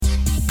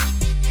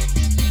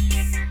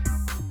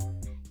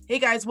Hey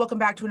guys, welcome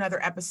back to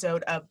another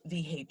episode of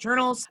the Hate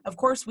Journals. Of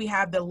course, we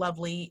have the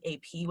lovely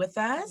AP with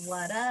us.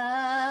 What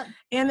up?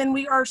 And then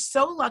we are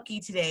so lucky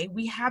today.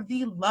 We have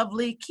the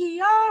lovely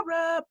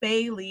Kiara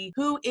Bailey,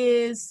 who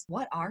is...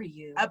 What are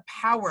you? A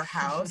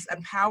powerhouse.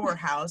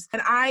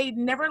 And I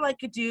never like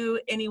to do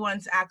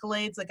anyone's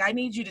accolades. Like, I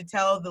need you to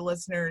tell the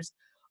listeners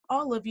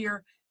all of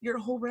your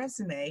whole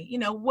resume, you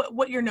know,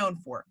 what you're known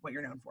for,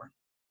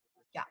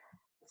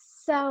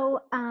 So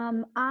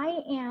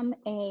I am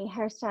a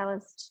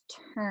hairstylist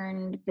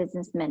turned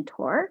business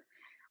mentor.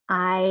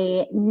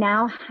 I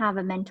now have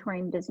a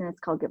mentoring business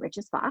called Get Rich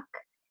as Fuck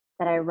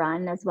that I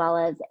run, as well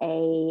as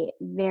a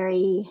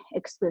very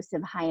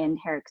exclusive high-end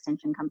hair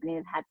extension company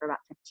I've had for about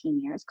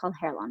 15 years called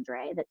Hair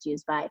Lingerie, that's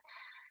used by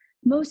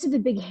most of the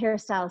big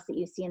hairstylists that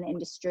you see in the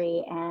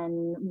industry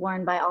and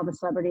worn by all the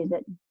celebrities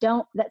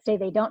that say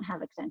they don't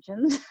have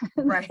extensions.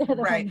 Right. They're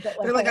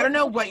like, I don't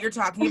know what you're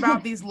talking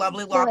about. These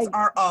lovely locks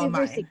are all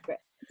super mine.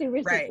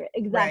 Secret,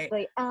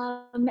 exactly.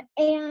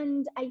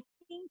 And I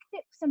think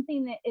that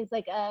something that is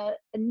like a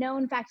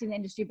known fact in the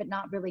industry, but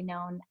not really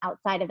known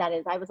outside of that,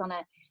 is I was on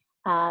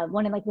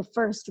one of like the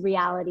first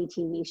reality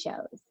TV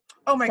shows.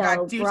 Oh my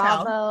God, do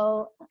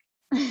Bravo.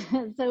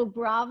 So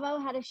Bravo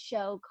had a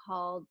show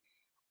called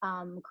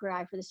Queer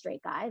Eye for the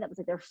Straight Guy. That was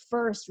like their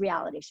first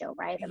reality show,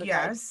 right? That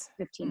was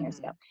like 15 years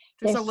ago.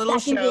 Just Their a little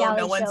show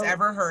no one's show,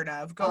 ever heard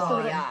of. Go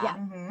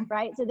on.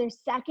 Right? So their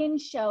second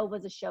show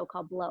was a show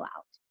called Blowout.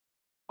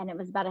 And it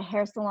was about a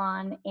hair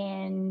salon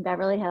in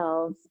Beverly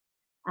Hills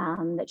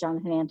that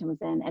Jonathan Anton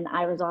was in. And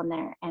I was on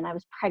there, and I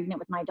was pregnant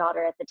with my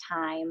daughter at the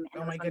time.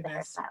 And oh my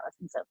goodness. The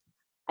hairstylist. And so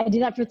I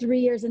did that for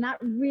 3 years, and that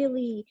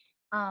really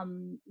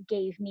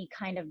gave me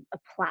kind of a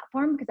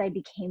platform, because I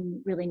became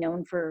really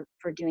known for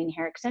doing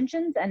hair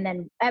extensions. And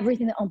then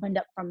everything that opened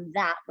up from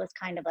that was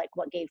kind of like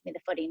what gave me the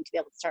footing to be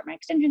able to start my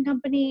extension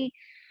company.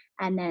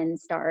 And then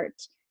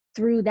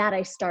through that,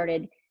 I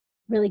started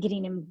really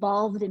getting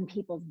involved in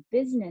people's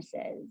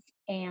businesses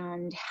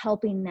and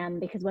helping them,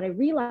 because what I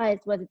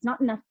realized was it's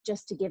not enough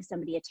just to give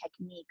somebody a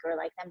technique or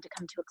like them to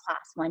come to a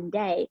class one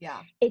day. Yeah.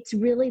 It's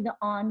really the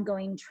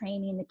ongoing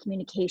training, the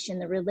communication,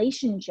 the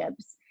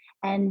relationships,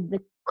 and the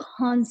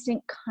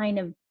constant kind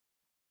of,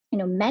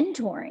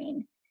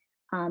 mentoring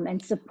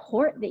and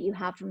support that you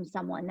have from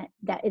someone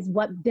that is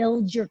what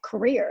builds your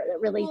career, that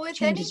really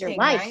changes your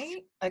life.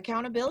 Right?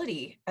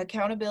 Accountability.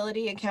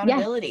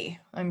 Yeah.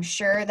 I'm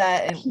sure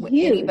that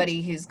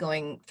anybody who's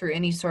going through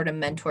any sort of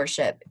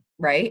mentorship,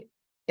 right?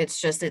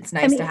 It's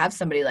nice to have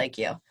somebody like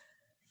you.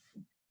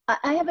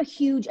 I have a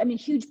huge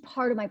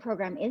part of my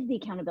program is the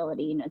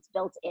accountability. It's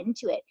built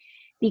into it,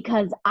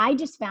 because I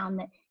just found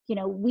that,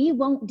 we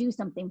won't do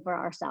something for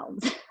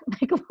ourselves.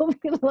 We'll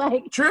be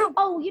like, true.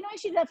 Oh, I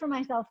should do that for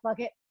myself. Fuck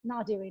it.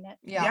 Not doing it.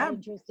 Yeah. Not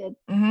interested.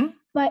 Mm-hmm.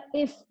 But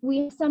if we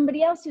have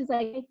somebody else who's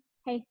like,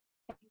 hey,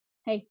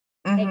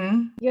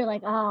 mm-hmm. You're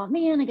like, oh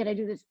man, I got to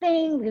do this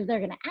thing because they're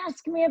going to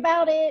ask me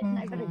about it. And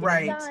I got to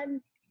get it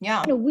done.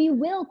 Yeah. We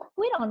will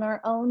quit on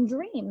our own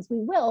dreams.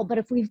 We will. But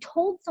if we've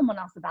told someone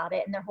else about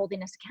it and they're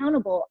holding us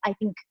accountable, I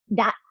think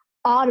that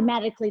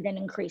automatically then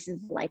increases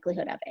the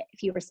likelihood of it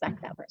if you respect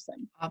that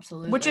person.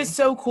 Absolutely. Which is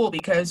so cool,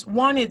 because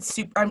one, it's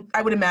super,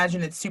 I would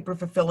imagine it's super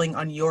fulfilling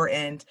on your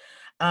end,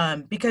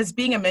 because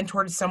being a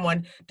mentor to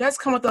someone does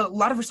come with a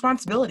lot of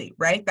responsibility,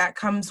 right?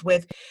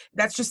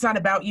 That's just not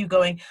about you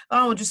going,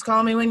 oh, just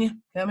call me when you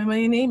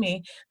need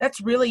me. That's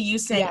really you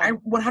saying, I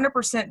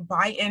 100%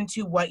 buy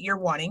into what you're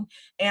wanting,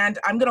 and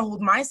I'm going to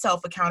hold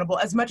myself accountable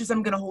as much as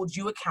I'm going to hold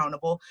you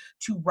accountable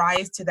to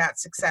rise to that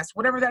success,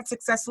 whatever that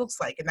success looks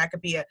like. And that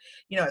could be a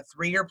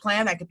 3-year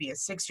plan, that could be a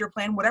 6-year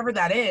plan, whatever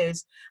that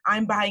is.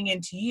 I'm buying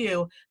into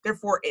you.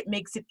 Therefore, it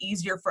makes it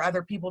easier for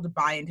other people to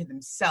buy into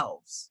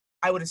themselves,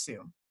 I would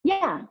assume.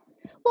 Yeah.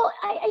 Well,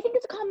 I think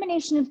it's a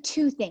combination of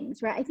two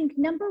things, right? I think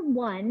number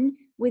one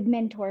with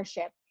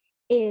mentorship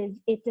is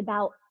it's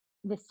about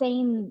the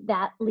saying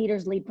that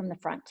leaders lead from the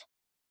front,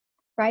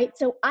 right?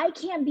 So I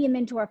can't be a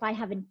mentor if I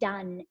haven't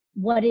done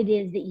what it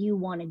is that you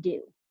want to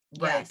do.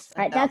 Yes.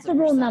 Right. That's the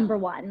rule number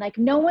one. Like,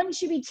 no one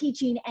should be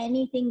teaching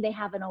anything they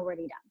haven't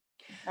already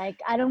done.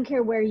 Like, I don't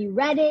care where you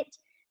read it.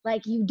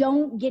 Like, you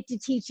don't get to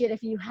teach it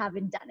if you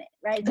haven't done it,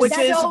 right? So which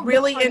is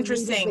really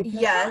interesting.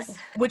 Yes.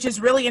 Which is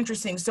really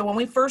interesting. So when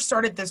we first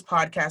started this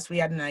podcast, we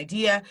had an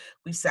idea.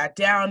 We sat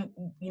down,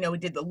 we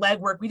did the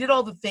legwork. We did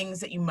all the things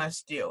that you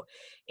must do.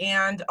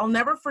 And I'll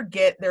never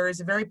forget, there is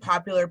a very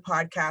popular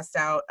podcast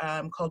out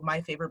called My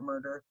Favorite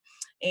Murder.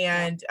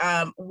 And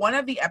one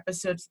of the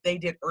episodes they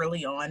did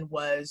early on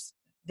was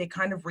they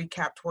kind of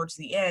recapped towards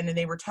the end, and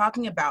they were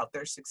talking about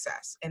their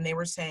success. And they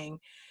were saying,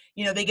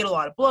 they get a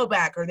lot of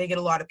blowback, or they get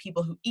a lot of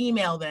people who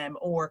email them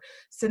or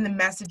send them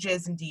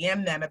messages and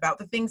DM them about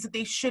the things that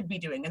they should be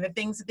doing and the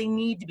things that they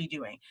need to be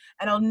doing.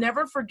 And I'll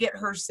never forget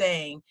her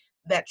saying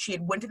that she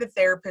had went to the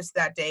therapist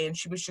that day, and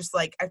she was just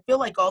like, I feel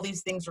like all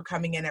these things are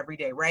coming in every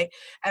day, right?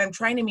 And I'm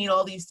trying to meet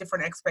all these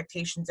different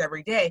expectations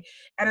every day.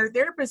 And her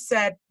therapist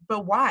said,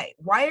 but why?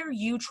 Why are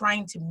you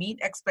trying to meet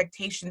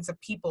expectations of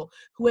people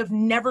who have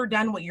never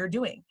done what you're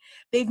doing?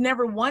 They've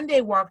never one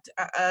day walked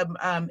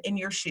in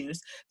your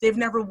shoes. They've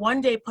never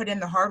one day put in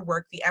the hard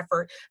work, the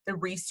effort, the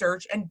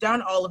research, and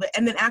done all of it,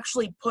 and then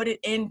actually put it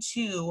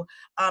into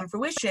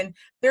fruition.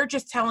 They're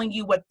just telling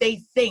you what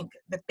they think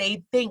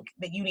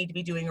that you need to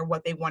be doing, or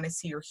what they want to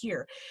see or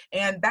hear.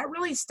 And that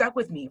really stuck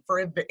with me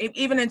for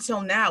even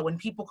until now, when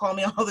people call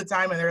me all the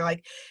time and they're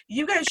like,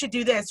 you guys should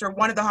do this. Or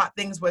one of the hot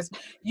things was,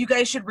 you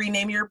guys should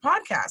rename your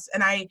podcast.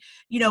 And I,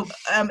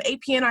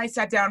 AP and I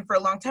sat down for a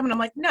long time, and I'm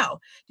like, no,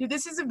 dude,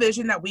 this is a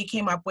vision that we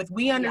came up with.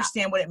 We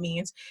understand what it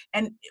means.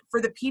 And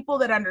for the people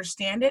that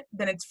understand it,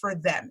 then it's for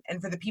them.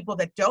 And for the people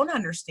that don't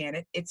understand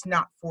it, it's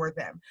not for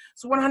them.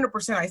 So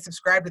 100% I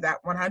subscribe to that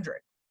 100.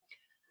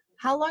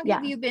 How long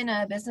have you been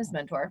a business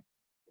mentor?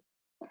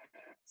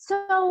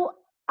 So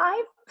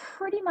I've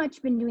pretty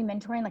much been doing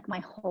mentoring like my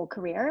whole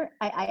career.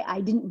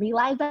 I didn't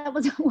realize that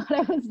was what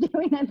I was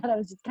doing. I thought I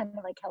was just kind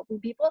of like helping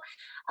people.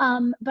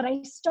 But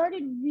I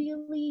started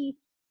really,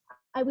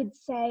 I would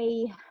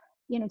say,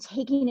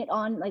 taking it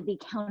on like the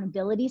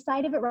accountability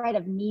side of it, right?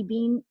 Of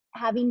me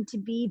having to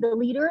be the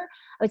leader.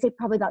 I would say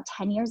probably about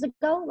 10 years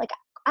ago. Like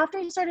after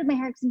I started my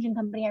hair extension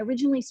company, I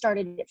originally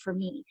started it for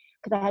me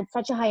because I had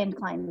such a high-end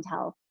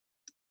clientele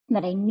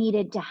that I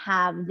needed to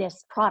have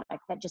this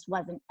product that just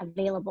wasn't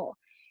available.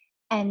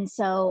 And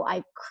so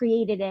I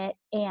created it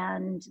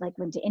and like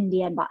went to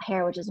India and bought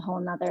hair, which is a whole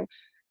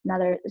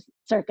another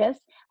circus.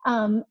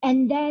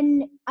 And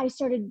then I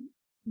started,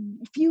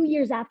 a few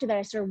years after that,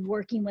 I started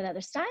working with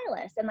other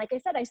stylists. And like I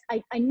said,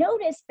 I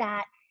noticed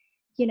that,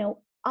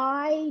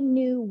 I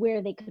knew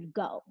where they could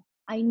go.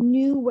 I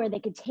knew where they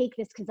could take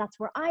this because that's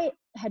where I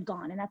had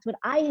gone and that's what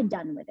I had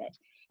done with it.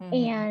 Mm-hmm.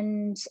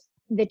 And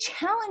the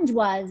challenge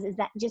is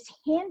that just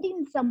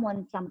handing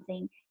someone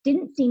something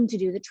didn't seem to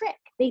do the trick.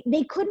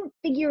 They couldn't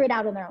figure it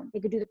out on their own. They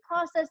could do the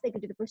process, they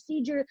could do the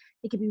procedure,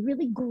 they could be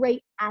really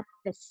great at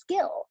the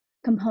skill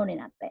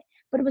component of it.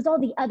 But it was all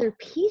the other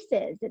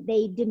pieces that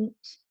they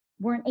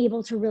weren't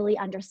able to really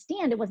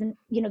understand. It wasn't,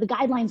 the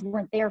guidelines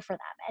weren't there for them.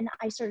 And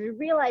I started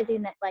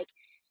realizing that like,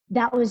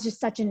 that was just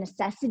such a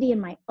necessity in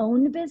my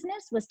own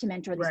business, was to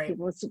mentor these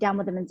people, was sit down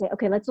with them and say,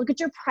 okay, let's look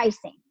at your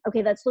pricing.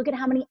 Okay, let's look at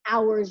how many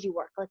hours you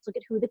work. Let's look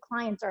at who the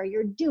clients are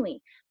you're doing.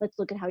 Let's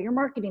look at how you're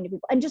marketing to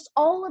people. And just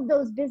all of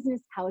those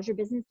how is your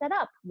business set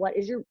up? What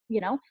is your,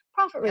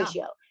 profit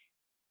ratio?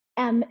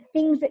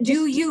 Things that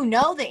do you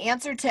know the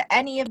answer to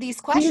any of these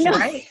questions?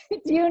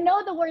 Do you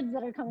know the words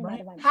that are coming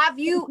out of my mouth? Have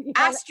you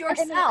asked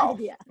yourself?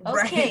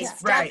 Okay,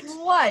 step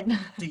one.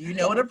 Do you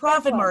know what a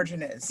profit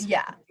margin is?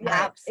 Yeah,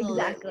 absolutely.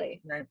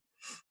 Exactly. Right.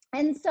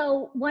 And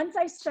so once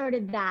I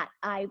started that,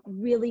 I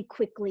really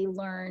quickly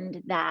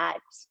learned that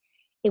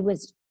it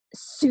was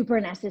super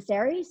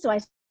necessary. So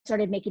I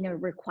started making a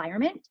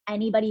requirement.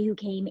 Anybody who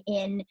came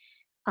in,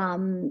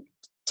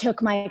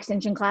 took my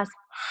extension class,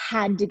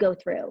 had to go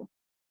through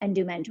and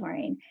do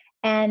mentoring.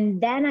 And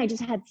then I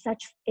just had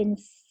such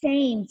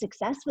insane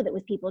success with it,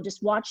 with people.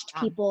 Just watched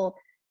people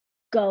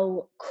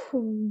go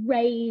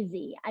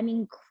crazy. I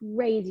mean,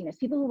 craziness.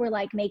 People who were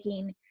like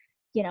making,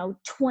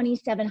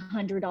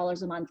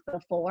 $2,700 a month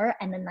before,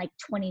 and then like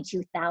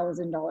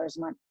 $22,000 a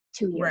month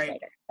 2 years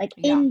later. Like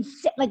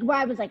insane, like where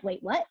I was like, wait,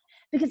 what?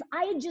 Because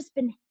I had just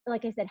been,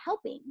 like I said,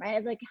 helping, right? I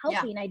was like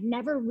helping. I'd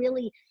never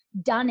really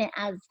done it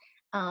as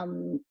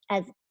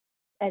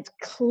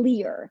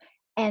clear.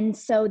 And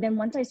so then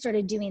once I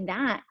started doing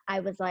that, I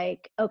was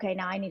like, okay,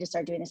 now I need to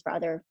start doing this for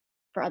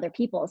other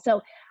people.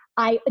 So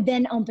I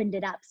then opened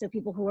it up. So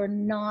people who are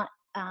not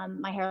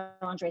my hair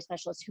lingerie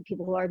specialists,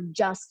 people who are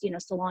just,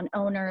 salon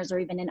owners, or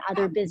even in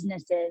other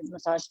businesses,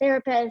 massage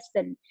therapists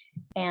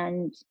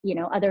and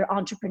other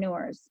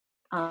entrepreneurs.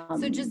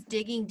 So just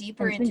digging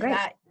deeper into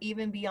that,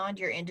 even beyond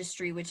your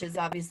industry, which is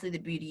obviously the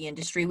beauty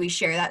industry. We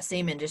share that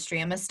same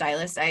industry. I'm a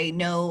stylist. I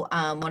know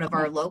one of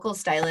our local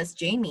stylists,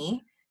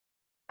 Jamie,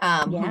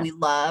 who we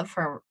love,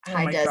 from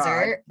High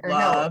Desert. God,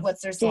 no,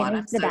 what's their salon?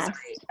 Jamie's the best.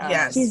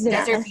 Yes. She's the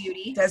Desert best.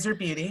 Beauty. Desert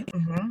Beauty.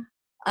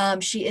 Mm-hmm.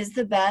 She is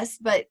the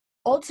best, but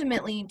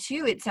ultimately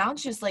too, it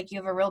sounds just like you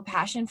have a real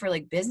passion for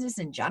like business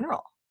in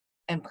general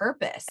and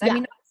purpose. I mean,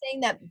 I'm not saying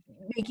that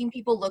making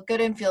people look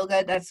good and feel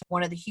good, that's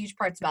one of the huge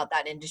parts about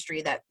that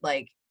industry that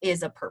like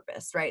is a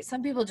purpose, right?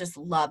 Some people just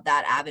love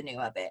that avenue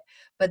of it.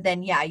 But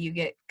then, you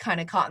get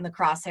kind of caught in the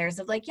crosshairs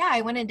of like,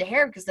 I went into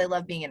hair because I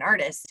love being an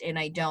artist and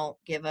I don't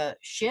give a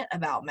shit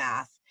about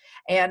math.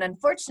 And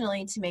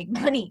unfortunately, to make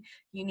money,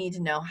 you need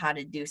to know how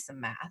to do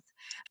some math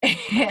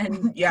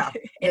and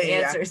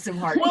answer some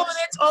hard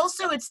questions. Well,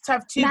 and it's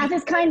tough too. Math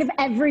is kind of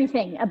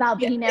everything about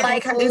being able to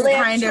it's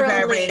kind of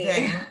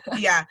everything.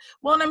 Yeah.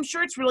 Well, and I'm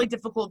sure it's really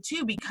difficult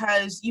too,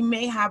 because you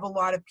may have a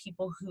lot of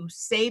people who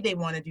say they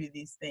want to do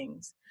these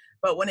things,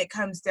 but when it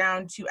comes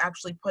down to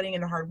actually putting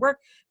in the hard work,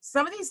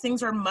 some of these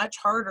things are much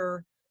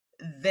harder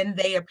then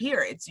they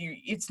appear.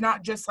 It's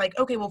not just like,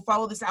 okay, we'll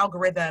follow this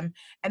algorithm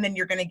and then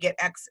you're going to get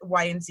X,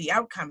 Y, and Z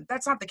outcome.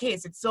 That's not the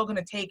case. It's still going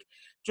to take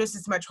just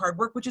as much hard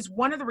work, which is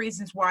one of the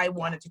reasons why I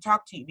wanted to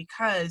talk to you,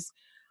 because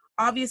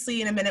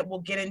obviously in a minute we'll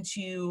get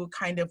into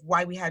kind of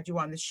why we had you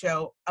on the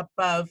show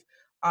above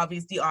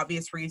the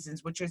obvious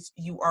reasons, which is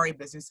you are a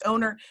business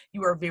owner,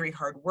 you are very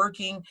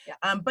hardworking,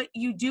 but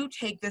you do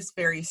take this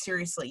very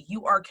seriously.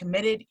 You are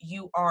committed,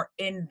 you are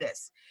in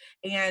this.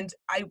 And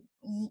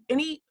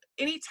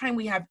anytime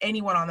we have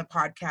anyone on the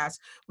podcast,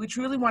 we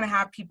truly want to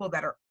have people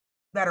that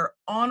are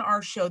on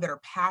our show that are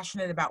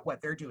passionate about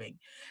what they're doing,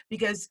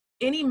 because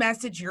any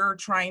message you're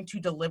trying to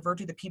deliver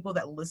to the people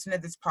that listen to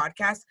this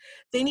podcast,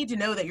 they need to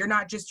know that you're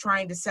not just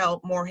trying to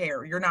sell more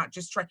hair. You're not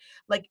just trying,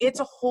 like, it's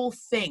a whole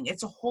thing.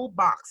 It's a whole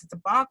box. It's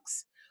a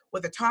box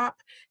with a top,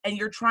 and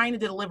you're trying to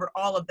deliver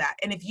all of that.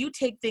 And if you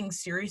take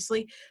things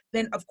seriously,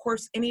 then of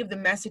course, any of the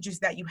messages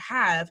that you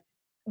have,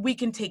 we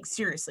can take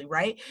seriously,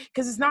 right?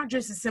 Because it's not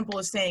just as simple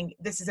as saying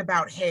this is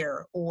about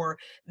hair, or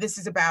this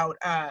is about,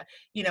 I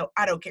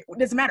don't care. It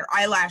doesn't matter,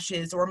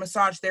 eyelashes or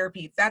massage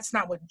therapy. That's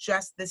not what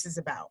just this is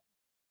about.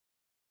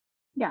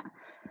 Yeah.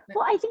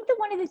 Well, I think that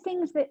one of the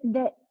things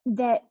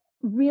that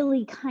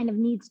really kind of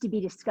needs to be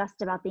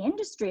discussed about the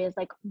industry is,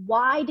 like,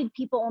 why did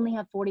people only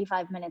have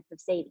 45 minutes of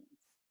savings?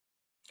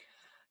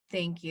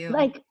 Thank you.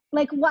 Why did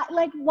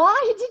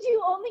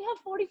you only have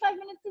 45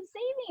 minutes of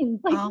savings?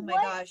 Like, oh my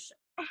gosh.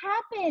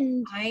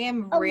 Happened I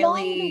am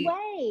along the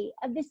way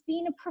of this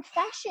being a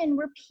profession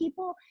where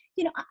people,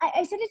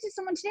 I said it to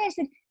someone today. I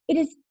said, it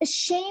is a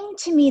shame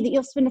to me that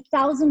you'll spend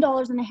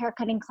 $1,000 in a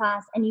haircutting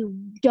class and you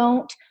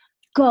don't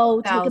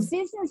go take a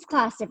business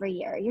class every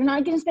year. You're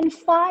not going to spend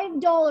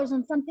 $5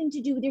 on something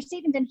to do with your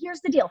savings. And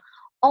here's the deal.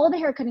 All the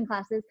haircutting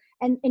classes,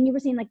 and you were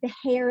saying, like, the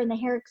hair and the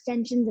hair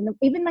extensions and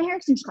even my hair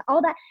extensions,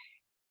 all that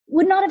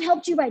would not have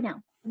helped you right now.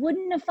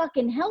 Wouldn't have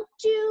fucking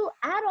helped you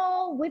at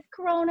all with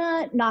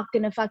Corona. Not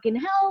going to fucking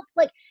help.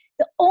 Like,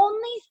 the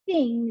only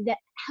thing that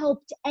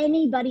helped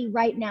anybody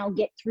right now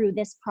get through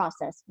this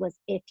process was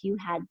if you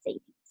had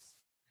savings.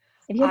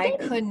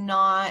 Could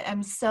not.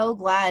 I'm so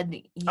glad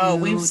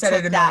you said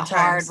took it that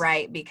hard, times.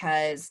 right?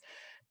 Because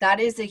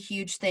that is a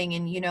huge thing.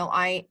 And,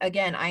 I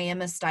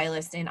am a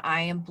stylist and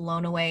I am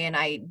blown away, and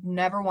I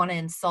never want to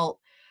insult,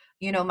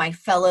 my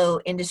fellow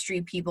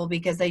industry people,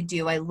 because I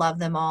love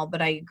them all,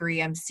 but I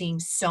agree. I'm seeing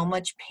so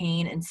much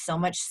pain and so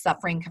much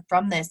suffering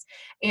from this.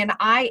 And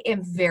I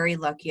am very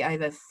lucky. I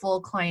have a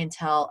full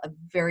clientele, a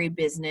busy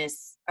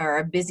business,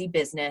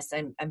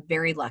 and I'm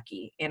very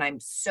lucky. And I'm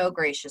so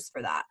gracious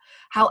for that.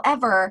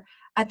 However,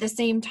 at the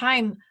same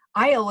time,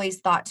 I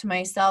always thought to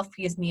myself,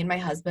 because me and my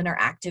husband are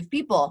active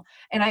people,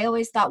 and I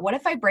always thought, what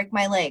if I break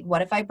my leg?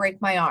 What if I break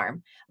my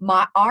arm?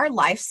 Our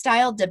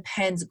lifestyle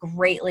depends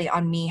greatly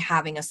on me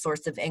having a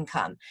source of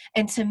income.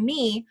 And to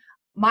me,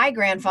 my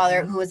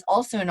grandfather, who was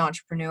also an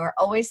entrepreneur,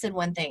 always said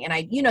one thing,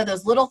 and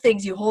those little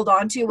things you hold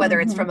on to, whether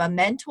it's from a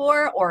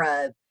mentor or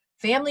a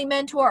family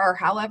mentor or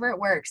however it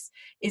works,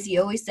 is he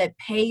always said,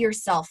 pay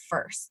yourself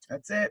first.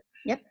 That's it.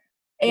 Yep.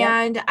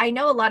 And I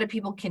know a lot of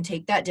people can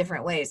take that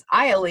different ways.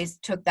 I always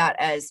took that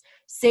as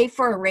save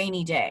for a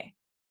rainy day.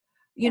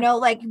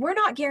 Like, we're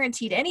not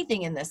guaranteed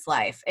anything in this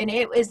life. And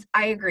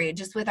I agree,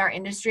 just with our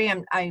industry,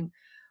 and I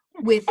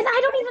don't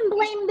even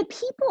blame the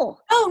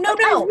people. Oh, no.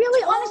 I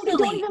really honestly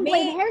don't even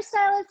blame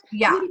hairstylists,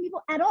 beauty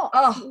people at all.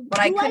 Oh, but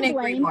I couldn't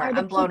agree more.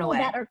 I'm blown away.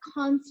 That are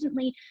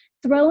constantly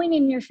throwing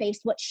in your face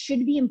what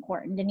should be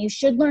important, and you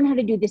should learn how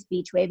to do this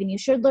beach wave, and you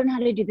should learn how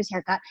to do this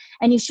haircut,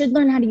 and you should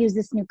learn how to use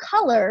this new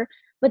color,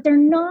 but they're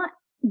not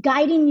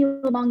guiding you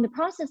along the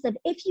process of,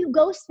 if you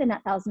go spend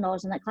that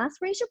 $1,000 in that class,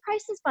 raise your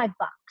prices $5.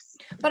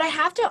 But I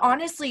have to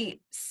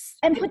honestly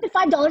and put the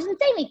 $5 in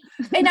savings.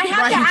 And I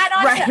have to add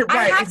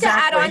on to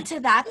add on to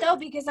that, though,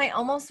 because I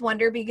almost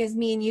wonder, because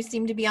me and you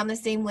seem to be on the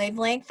same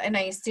wavelength, and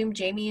I assume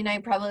Jamie and I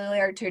probably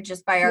are too,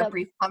 just by our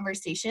brief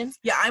conversations.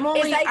 Yeah, I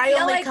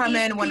only come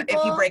in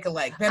if you break a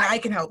leg, then I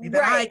can help you.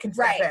 Then I can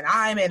step in.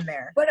 I'm in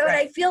there. But what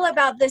I feel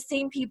about the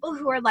same people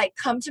who are like,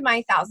 come to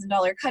my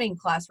 $1,000 cutting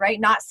class, right?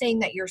 Not saying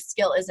that your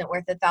skill isn't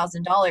worth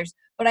 $1,000,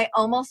 but I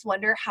almost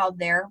wonder how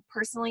they're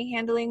personally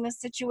handling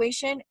this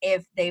situation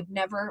if they've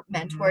never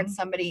mentored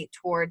somebody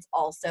towards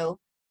also,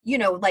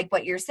 like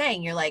what you're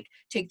saying. You're like,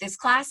 take this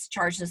class,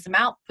 charge this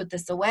amount, put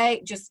this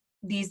away, just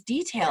these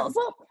details.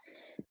 Well,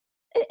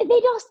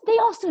 they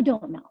also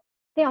don't know.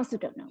 They also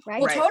don't know,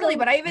 right? Well, totally.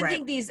 But I even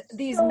think these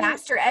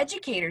master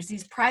educators,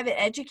 these private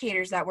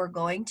educators that we're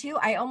going to,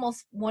 I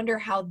almost wonder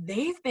how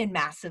they've been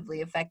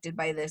massively affected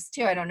by this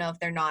too. I don't know if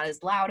they're not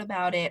as loud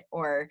about it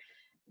or,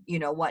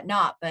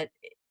 whatnot, but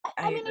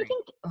I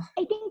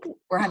think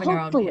we're having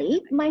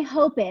hopefully my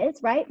hope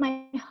is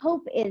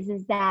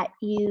that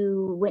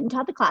you went and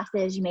taught the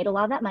classes, you made a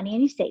lot of that money,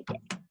 and you saved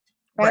it,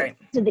 right?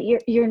 So that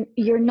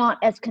you're not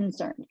as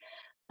concerned.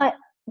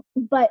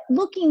 But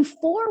looking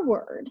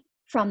forward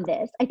from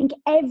this, I think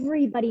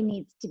everybody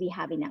needs to be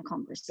having that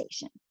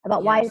conversation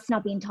about why it's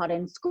not being taught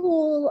in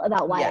school,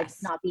 about why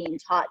it's not being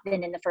taught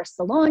then in the first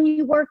salon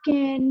you work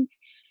in.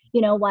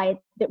 why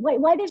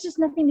there's just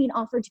nothing being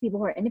offered to people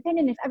who are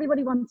independent. If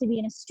everybody wants to be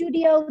in a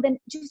studio, then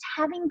just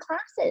having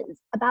classes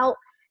about,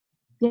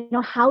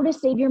 how to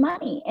save your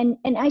money. And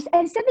I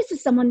said this to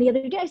someone the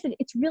other day. I said,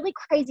 it's really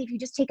crazy if you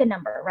just take a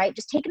number, right?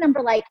 Just take a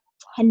number like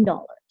 $10.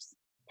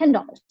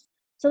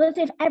 So let's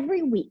say if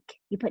every week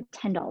you put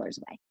 $10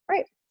 away,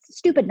 right? It's a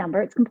stupid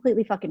number. It's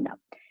completely fucking dumb.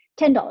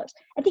 $10.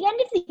 At the end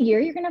of the year,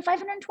 you're going to have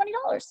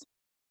 $520,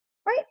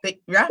 right?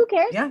 Yeah. Who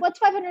cares? Yeah. What's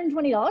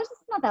 $520? It's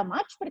not that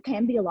much, but it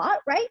can be a lot,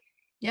 right?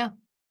 Yeah.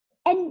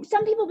 And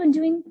some people have been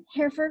doing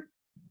hair for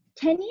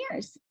 10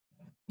 years.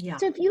 Yeah.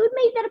 So if you had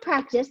made that a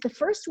practice the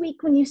first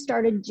week when you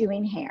started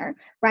doing hair,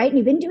 right? And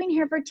you've been doing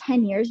hair for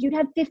 10 years, you'd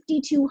have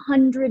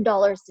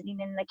 $5,200 sitting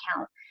in an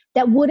account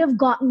that would have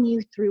gotten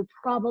you through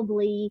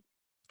probably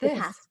the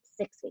past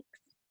 6 weeks.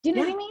 Do you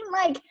know what I mean?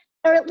 Like,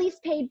 or at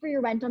least paid for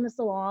your rent on the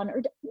salon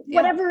or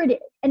whatever it is.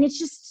 And it's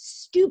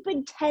just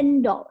stupid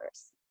 $10.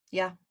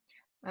 Yeah,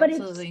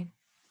 absolutely.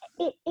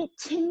 But it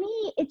to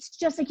me, it's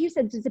just like you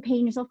said, it's a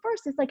paying yourself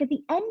first. It's like at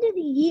the end of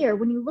the year,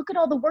 when you look at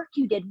all the work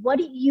you did, what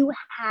do you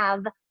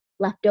have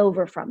left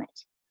over from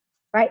it?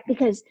 Right?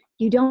 Because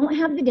you don't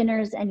have the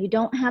dinners and you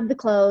don't have the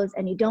clothes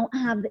and you don't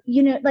have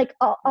the, like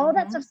all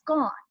that stuff's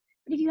gone.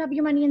 But if you have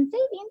your money in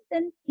savings,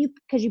 then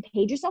because you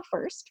paid yourself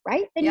first,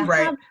 right? Then you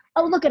have,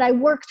 look I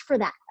worked for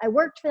that. I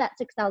worked for that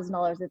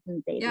 $6,000 that's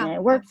in savings. Yeah, I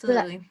worked for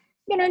that.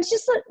 It's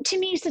just to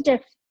me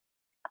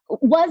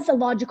was a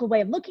logical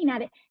way of looking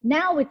at it.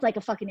 Now it's like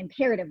a fucking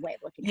imperative way of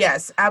looking at it.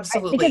 Yes,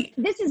 absolutely. Right?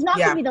 Because this is not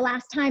going to be the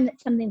last time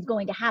that something's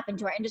going to happen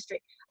to our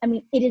industry. I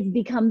mean, it has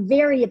become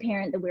very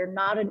apparent that we're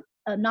not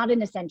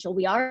an essential.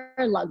 We are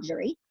a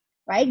luxury,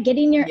 right?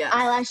 Getting your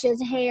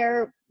eyelashes,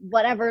 hair,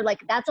 whatever,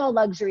 like that's all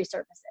luxury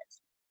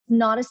services,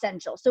 not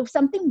essential. So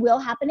something will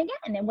happen again.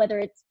 And whether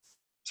it's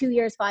 2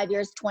 years, 5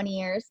 years, 20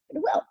 years,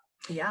 it will.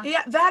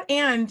 Yeah, that.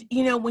 And,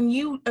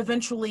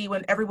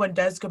 when everyone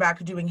does go back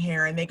to doing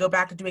hair and they go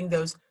back to doing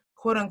those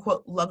quote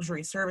unquote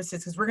luxury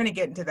services, because we're going to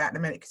get into that in a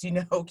minute, because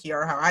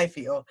Kiara, how I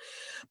feel.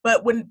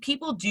 But when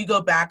people do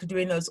go back to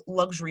doing those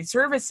luxury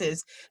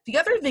services, the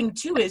other thing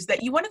too is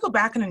that you want to go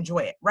back and enjoy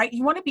it, right?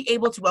 You want to be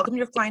able to welcome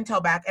your clientele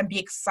back and be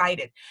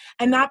excited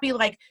and not be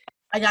like,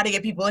 I got to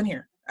get people in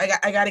here.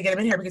 I got to get them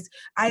in here because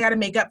I got to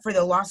make up for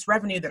the lost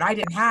revenue that I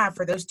didn't have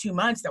for those 2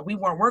 months that we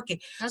weren't working.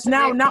 So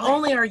now not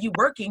only are you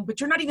working, but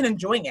you're not even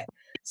enjoying it.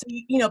 So,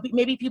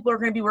 maybe people are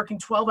going to be working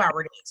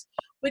 12-hour days,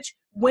 which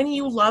when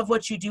you love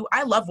what you do,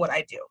 I love what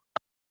I do.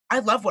 I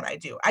love what I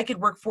do. I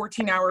could work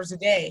 14 hours a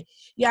day.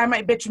 Yeah, I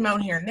might bitch and moan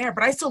here and there,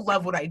 but I still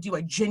love what I do.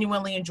 I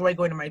genuinely enjoy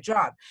going to my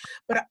job.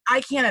 But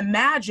I can't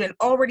imagine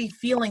already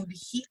feeling the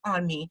heat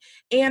on me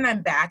and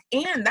I'm back.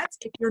 And that's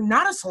if you're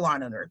not a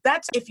salon owner.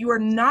 That's if you are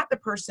not the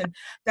person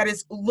that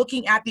is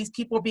looking at these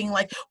people being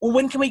like, well,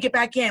 when can we get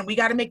back in? We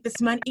got to make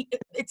this money.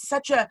 It's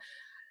such a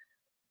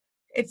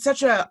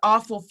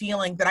awful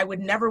feeling that I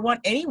would never want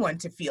anyone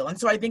to feel. And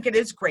so I think it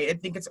is great. I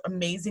think it's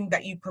amazing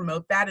that you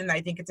promote that. And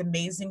I think it's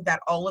amazing that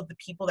all of the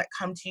people that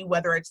come to you,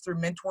 whether it's through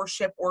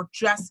mentorship or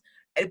just,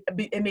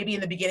 and maybe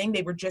in the beginning,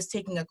 they were just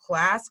taking a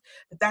class,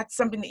 that's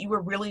something that you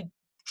were really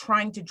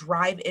trying to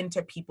drive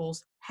into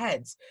people's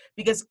heads.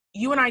 Because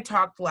you and I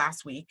talked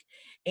last week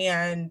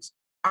and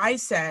I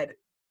said,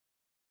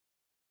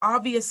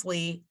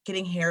 obviously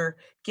getting hair,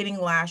 getting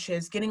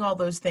lashes, getting all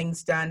those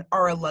things done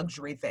are a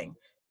luxury thing,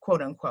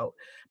 quote unquote.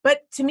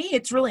 But to me,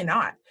 it's really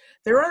not.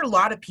 There are a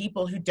lot of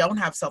people who don't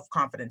have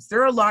self-confidence.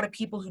 There are a lot of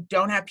people who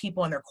don't have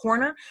people in their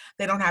corner.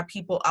 They don't have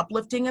people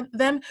uplifting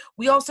them.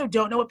 We also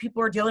don't know what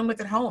people are dealing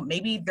with at home.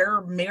 Maybe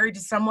they're married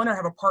to someone or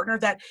have a partner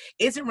that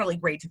isn't really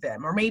great to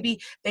them. Or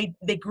maybe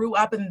they grew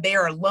up and they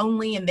are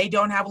lonely and they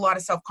don't have a lot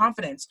of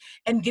self-confidence.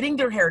 And getting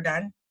their hair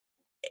done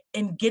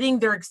and getting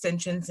their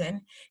extensions in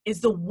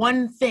is the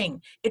one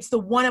thing. It's the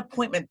one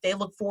appointment they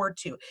look forward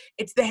to.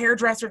 It's the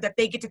hairdresser that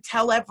they get to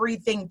tell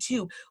everything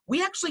to. We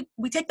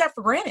take that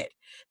for granted.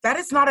 That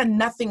is not a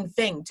nothing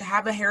thing to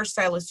have a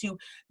hairstylist who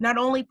not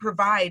only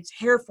provides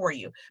hair for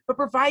you, but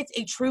provides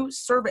a true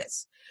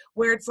service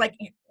where it's like,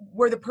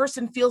 where the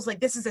person feels like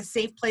this is a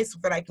safe place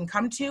that I can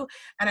come to.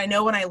 And I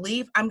know when I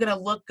leave, I'm going to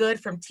look good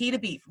from T to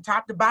B, from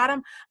top to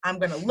bottom. I'm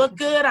going to look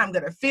good. I'm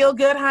going to feel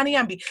good, honey.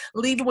 I'm going to be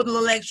leaving with a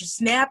little extra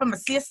snap. I'm going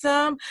to see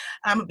some.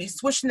 I'm going to be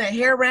swishing the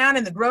hair around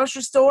in the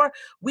grocery store.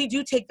 We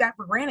do take that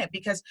for granted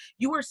because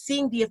you are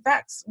seeing the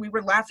effects. We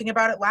were laughing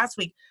about it last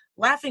week,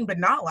 laughing but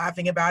not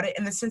laughing about it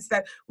in the sense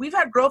that we've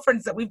had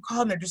girlfriends that we've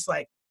called and they're just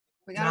like,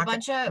 we got a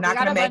bunch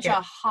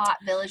of hot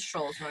village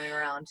trolls running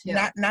around too.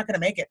 Not going to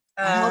make it.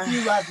 I hope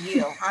you love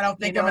you. I don't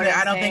think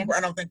I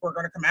don't think we're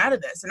going to come out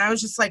of this. And I was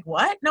just like,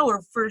 what? No,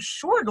 we're for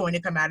sure going to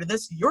come out of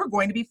this. You're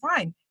going to be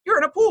fine. You're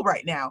in a pool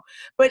right now.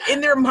 But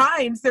in their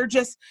minds,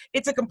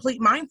 it's a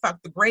complete mind fuck.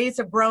 The grays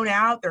have grown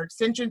out. Their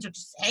extensions are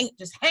just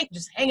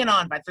hanging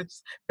on by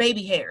just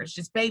baby hairs,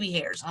 just baby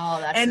hairs. Oh,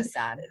 that's so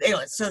sad.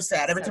 It's so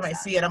sad. Every time I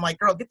see it, I'm like,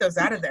 girl, get those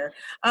out of there.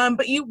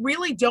 But you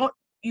really don't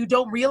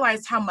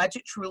realize how much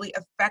it truly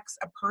affects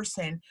a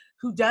person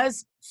who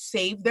does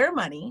save their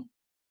money,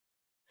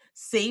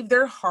 save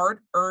their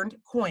hard-earned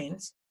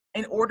coins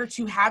in order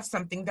to have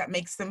something that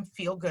makes them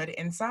feel good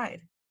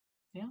inside.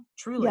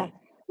 Truly. Yeah.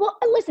 Well,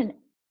 listen,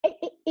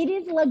 it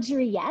is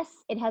luxury. Yes,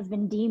 it has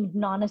been deemed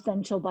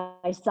non-essential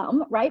by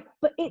some, right?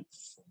 But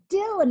it's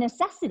still a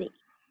necessity.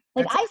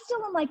 Like I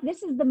still am like,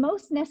 this is the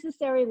most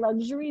necessary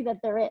luxury that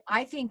there is.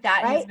 I think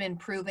that right? has been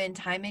proven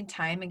time and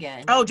time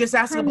again. Oh, just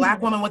ask a Time Black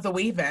and woman with a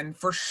weave-in.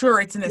 For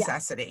sure, it's a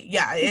necessity.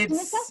 Yeah,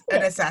 it's a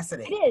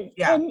necessity. It is.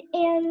 Yeah.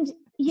 And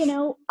you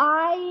know,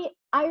 I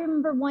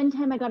remember one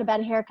time I got a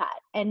bad haircut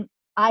and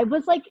I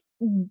was like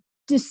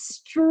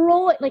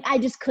destroyed. Like I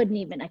just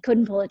I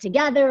couldn't pull it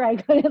together. I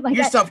couldn't like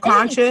You're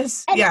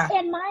self-conscious. and, yeah.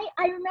 And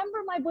I remember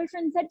my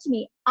boyfriend said to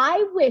me,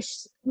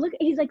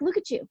 he's like, look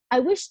at you. I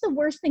wish the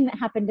worst thing that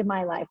happened in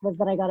my life was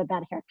that I got a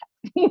bad haircut.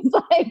 He's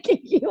like,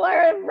 you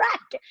are a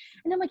wreck.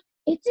 And I'm like,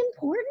 it's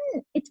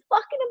important. It's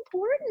fucking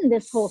important,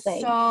 this whole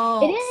thing.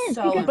 It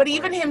is. But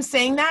even him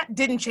saying that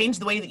didn't change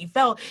the way that you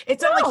felt.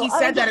 It's not like he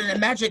said that and a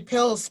magic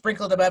pill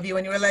sprinkled above you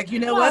and you were like, you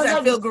know what?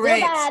 I feel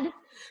great.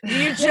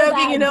 You're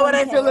joking. You know what?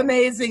 I feel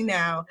amazing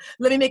now.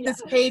 Let me make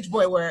this page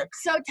boy work.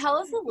 So tell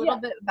us a little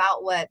bit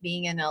about what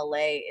being in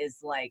LA is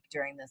like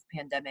during this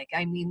pandemic.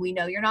 I mean, we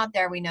know you're not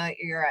there. We know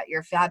you're at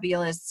your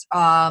fabulous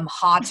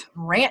hot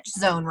ranch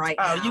zone right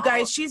now. Oh, you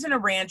guys, she's in a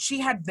ranch. She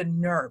had the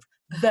nerve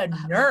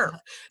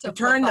to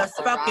turn the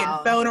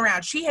fucking phone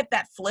around. She hit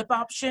that flip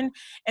option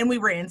and we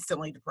were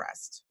instantly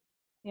depressed.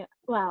 Yeah.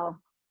 Well,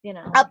 you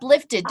know,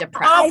 uplifted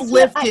depressed.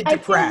 I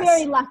feel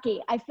very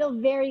lucky. I feel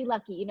very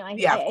lucky. You know, I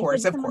said to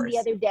someone the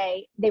other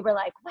day, they were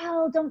like,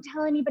 well, don't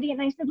tell anybody. And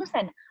I said,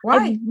 listen,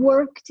 I've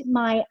worked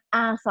my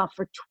ass off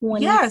for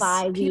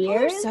 25 years. People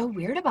are so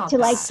weird about to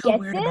like so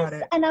get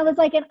this. And I was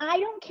like, and I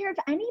don't care if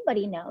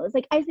anybody knows.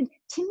 Like I said,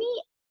 to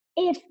me,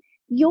 if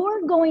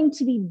you're going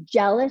to be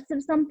jealous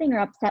of something or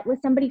upset with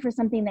somebody for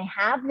something they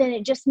have, then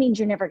it just means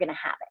you're never going to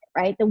have it,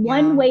 right? The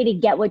one way to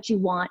get what you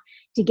want,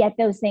 to get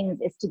those things,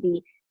 is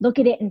to look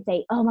at it and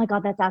say, oh my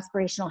God, that's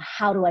aspirational.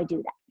 How do I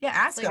do that? Yeah,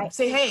 ask them.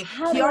 Say, hey,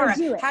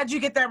 Kiara, how'd you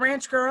get that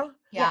ranch, girl?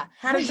 Yeah.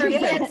 How did you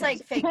get it? It's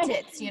like fake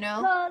tits, you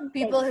know?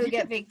 People who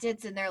get fake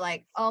tits and they're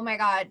like, oh my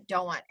God,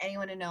 don't want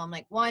anyone to know. I'm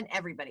like, one,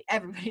 everybody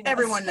knows.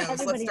 Everyone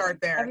knows. Let's start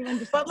there.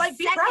 But like,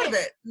 be proud of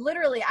it.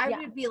 Literally, I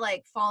would be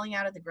like falling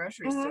out at the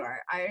grocery store.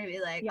 I would be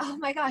like, oh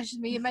my gosh,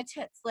 me and my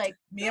tits. Like,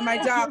 me and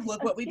my doc,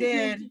 look what we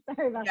did.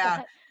 Sorry about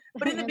that.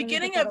 But in the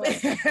beginning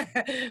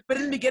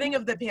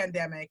of the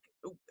pandemic,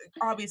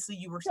 obviously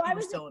you were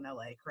still in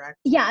LA, correct?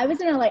 Yeah, I was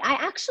in LA. I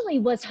actually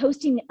was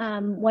hosting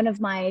one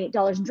of my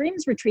Dollars and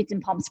Dreams retreats in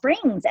Palm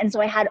Springs. And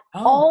so I had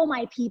all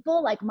my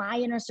people, like my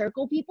inner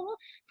circle people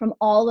from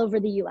all over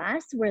the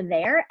US were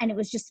there. And it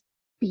was just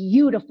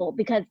beautiful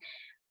because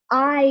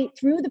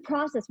through the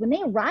process, when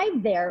they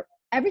arrived there,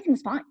 everything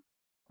was fine.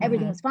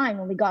 Everything was fine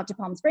when we got to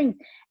Palm Springs.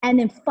 And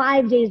then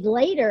 5 days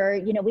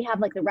later, you know, we have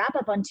like the wrap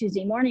up on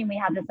Tuesday morning. We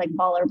have this like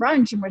baller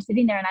brunch and we're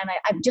sitting there and I'm like,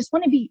 I just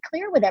want to be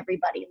clear with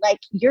everybody. Like,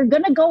 you're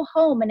going to go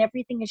home and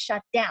everything is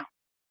shut down.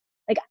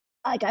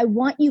 Like I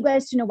want you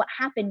guys to know what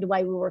happened,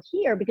 why we were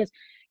here, because,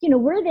 you know,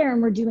 we're there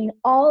and we're doing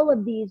all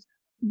of these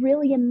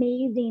really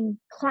amazing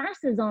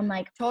classes on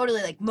like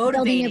totally like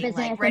motivating, your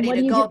business, like ready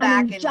to go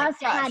back and just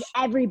like had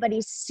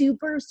everybody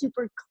super,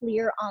 super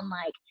clear on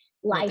like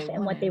life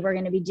and what they were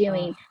going to be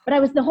doing.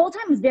 But the whole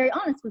time was very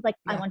honest, was like,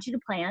 I want you to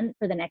plan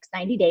for the next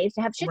 90 days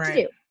to have shit to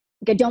do.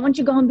 Like, I don't want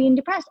you to go home being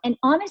depressed. And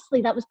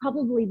honestly, that was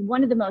probably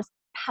one of the most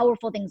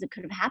powerful things that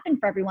could have happened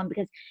for everyone,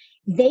 because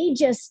they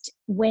just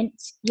went,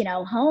 you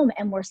know, home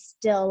and were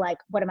still like,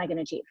 what am I going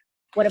to achieve?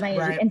 What am I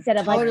going to do? Instead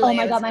of like, oh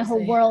my God, my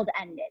whole world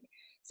ended.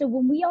 So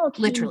when we all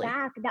came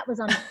back, that was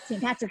on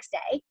St. Patrick's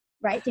Day,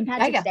 right? St.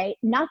 Patrick's Day,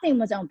 nothing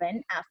was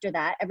open after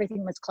that.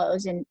 Everything was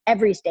closed in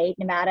every state,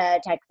 Nevada,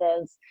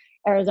 Texas,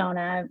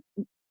 Arizona,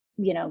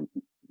 you know,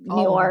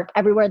 New York,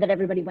 everywhere that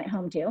everybody went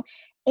home to.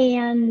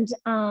 And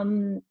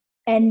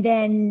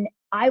then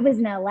I was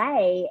in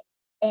LA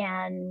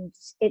and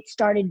it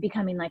started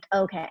becoming like,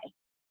 okay,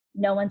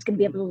 no one's going to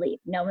be able to leave.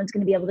 No one's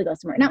going to be able to go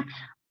somewhere. Now,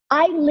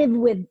 I live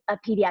with a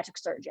pediatric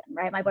surgeon,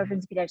 right? My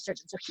boyfriend's a pediatric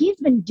surgeon. So he's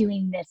been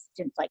doing this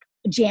since like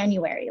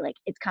January. Like,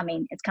 it's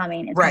coming, it's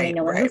coming, it's coming.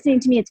 No one's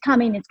listening to me. It's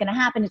coming. It's going to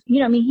happen.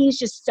 You know, I mean, he's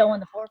just so on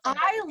the forefront.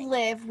 I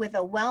live with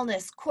a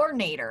wellness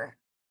coordinator.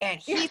 And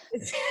he's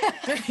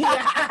paranoid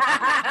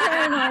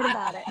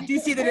about it. Do you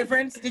see the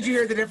difference? Did you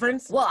hear the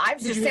difference? Well, I'm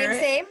just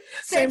same.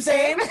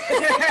 Listen,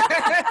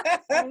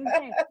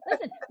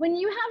 when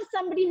you have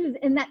somebody who's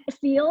in that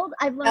field,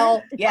 I've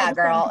learned.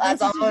 Girl,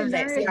 that's all I'm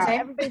saying.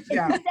 Everybody's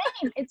the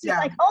same. It's just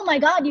like, oh my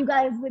God, you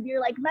guys with your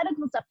like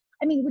medical stuff.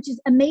 I mean, which is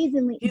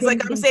amazingly. He's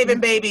like, I'm saving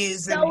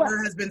babies, and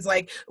her husband's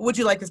like, would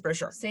you like this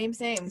brochure? Same.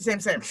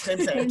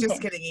 Just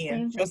kidding,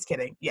 Ian. Just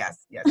kidding.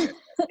 Yes.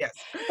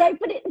 Right,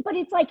 but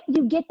it's like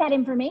you get that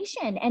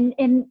information, and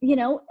you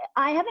know,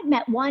 I haven't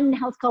met one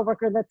health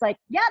coworker that's like,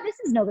 yeah, this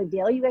is no big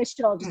deal. You guys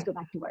should all just go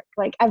back to work.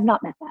 Like, I've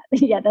not met that.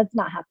 Yeah, that's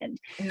not happened.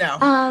 No.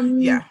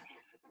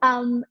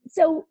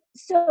 So,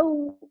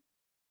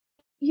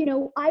 you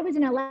know, I was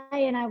in LA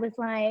and I was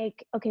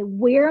like, okay,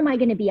 where am I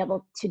going to be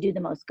able to do the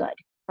most good?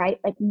 Right?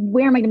 Like,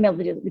 where am I going to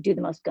be able to do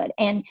the most good?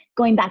 And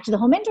going back to the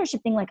whole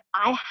mentorship thing, like,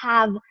 I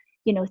have,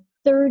 you know,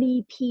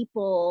 30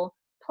 people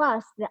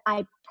plus that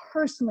I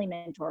personally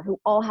mentor who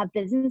all have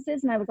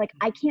businesses. And I was like,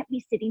 I can't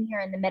be sitting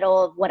here in the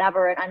middle of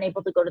whatever and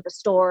unable to go to the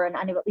store and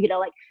unable,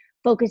 like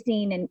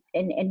focusing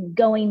and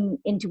going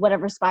into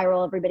whatever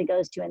spiral everybody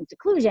goes to in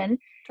seclusion,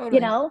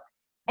 Totally.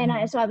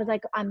 And so I was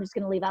like, I'm just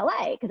going to leave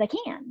LA because I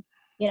can,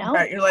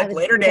 Right, you're like,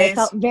 later days. I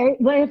felt very,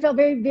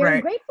 very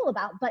right. grateful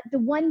about. But the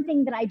one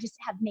thing that I just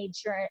have made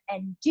sure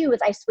and do is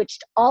I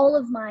switched all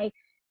of my,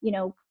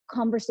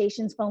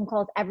 conversations, phone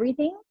calls,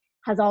 everything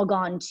has all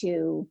gone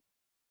to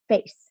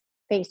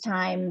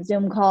FaceTime,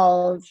 Zoom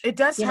calls. It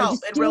does help.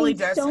 It really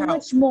does so help.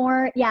 much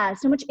more. Yeah.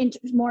 So much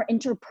more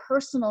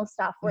interpersonal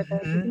stuff where you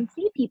can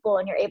see people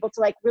and you're able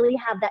to like really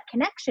have that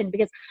connection,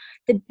 because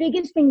the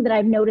biggest thing that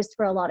I've noticed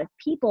for a lot of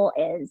people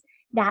is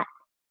that,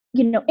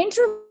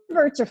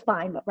 introverts are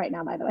fine, but right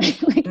now, by the way,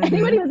 like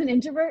anybody who's an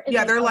introvert.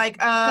 Yeah. They're like,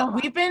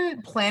 we've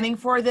been planning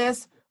for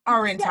this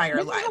our entire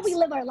this lives. is how we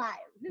live our lives.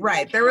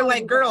 Right. They were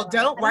like, girl,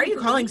 why are you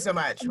calling so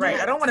much? Right.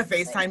 I don't want to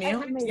FaceTime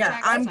you.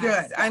 Yeah, I'm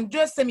good. I'm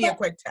just send me a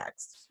quick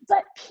text.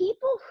 But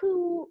people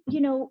who,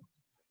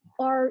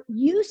 are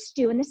used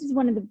to, and this is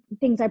one of the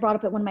things I brought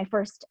up at one of my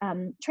first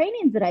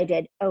trainings that I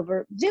did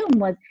over Zoom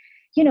was,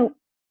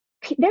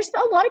 there's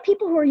a lot of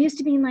people who are used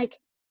to being like,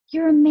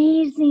 you're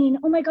amazing.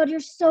 Oh my God, you're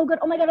so good.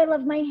 Oh my God, I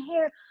love my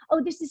hair.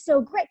 Oh, this is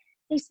so great.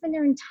 They spend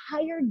their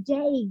entire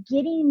day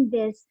getting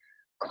this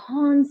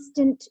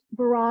constant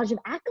barrage of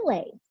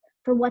accolades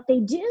for what they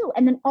do.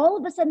 And then all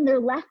of a sudden they're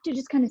left to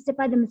just kind of sit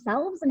by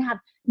themselves and have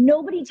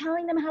nobody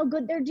telling them how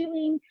good they're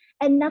doing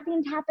and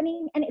nothing's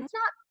happening. And it's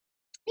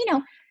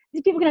not,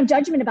 these people can have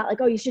judgment about like,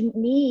 oh, you shouldn't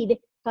need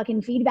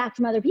fucking feedback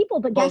from other people.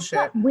 But guess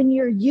what? When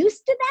you're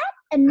used to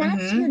that and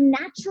that's your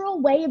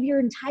natural way of your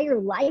entire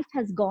life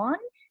has gone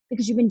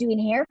because you've been doing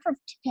hair for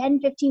 10,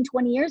 15,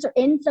 20 years or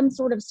in some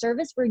sort of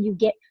service where you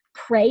get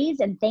praise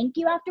and thank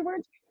you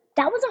afterwards,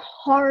 that was a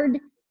hard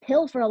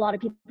pill for a lot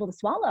of people to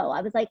swallow.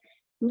 I was like,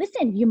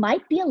 listen, you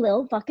might be a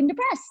little fucking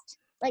depressed.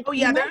 Like,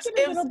 you might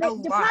get a little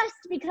bit depressed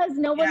because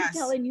no one's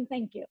telling you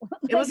thank you.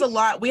 It was a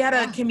lot. We had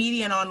a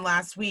comedian on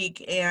last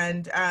week,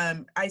 and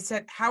I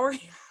said, "How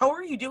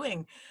are you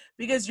doing?"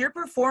 Because you're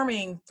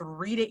performing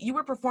 3 days. You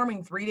were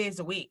performing 3 days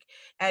a week,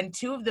 and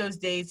 2 of those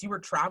days you were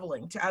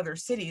traveling to other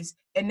cities.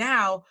 And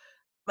now,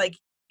 like,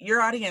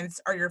 your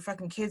audience are your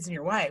fucking kids and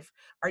your wife.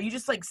 Are you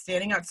just like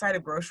standing outside a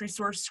grocery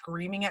store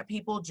screaming at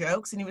people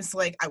jokes? And he was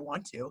like, I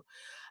want to.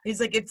 He's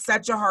like, it's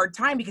such a hard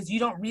time because you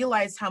don't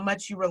realize how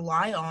much you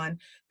rely on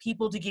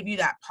people to give you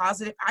that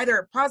positive,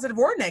 either positive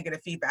or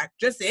negative feedback,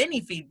 just any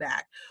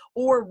feedback,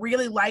 or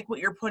really like what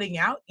you're putting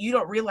out. You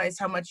don't realize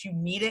how much you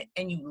need it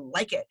and you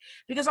like it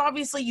because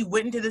obviously you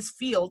went into this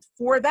field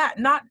for that,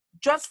 not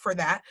just for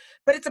that,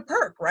 but it's a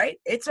perk, right?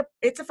 It's a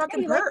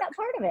fucking perk. Like that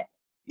part of it.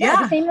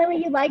 Yeah. The same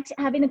way you liked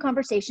having the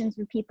conversations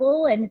with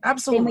people and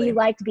absolutely. The same way you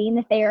liked being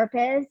the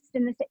therapist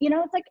and it's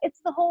like,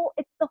 it's the whole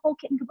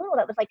kit and caboodle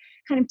that was like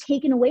kind of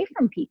taken away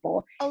from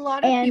people. A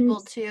lot of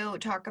people too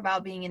talk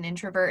about being an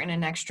introvert and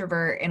an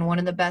extrovert. And one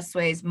of the best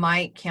ways,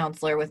 my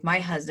counselor with my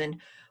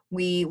husband,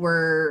 we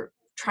were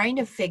trying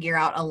to figure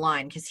out a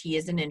line because he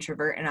is an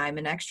introvert and I'm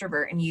an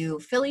extrovert, and you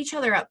fill each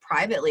other up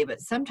privately, but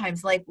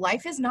sometimes like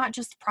life is not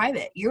just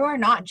private. You are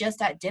not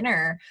just at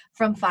dinner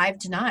from 5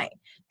 to 9.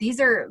 These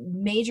are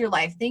major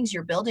life things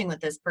you're building with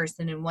this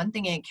person. And one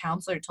thing a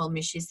counselor told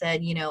me, she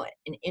said,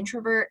 an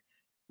introvert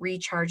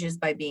recharges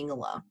by being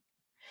alone,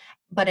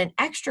 but an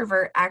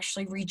extrovert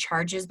actually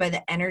recharges by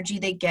the energy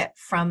they get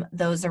from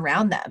those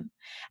around them.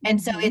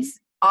 And so it's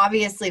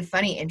obviously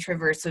funny.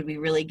 Introverts would be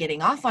really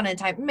getting off on a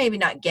time, maybe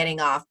not getting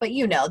off, but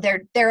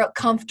they're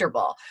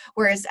comfortable.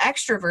 Whereas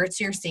extroverts,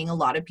 you're seeing a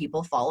lot of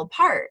people fall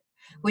apart,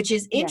 which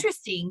is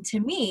interesting to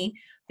me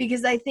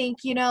because I think,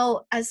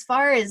 as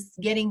far as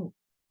getting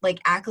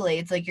like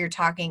accolades, like you're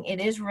talking,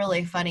 it is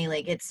really funny.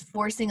 Like it's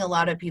forcing a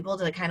lot of people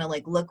to kind of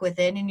like look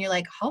within and you're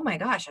like, oh my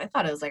gosh, I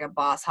thought it was like a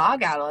boss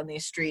hog out on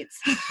these streets.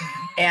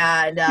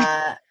 And,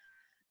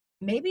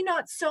 maybe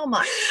not so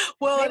much.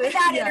 Well, maybe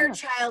that inner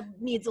child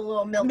needs a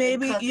little milk.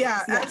 Maybe,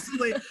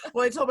 absolutely.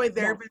 Well, I told my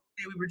therapist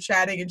today, we were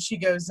chatting, and she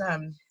goes,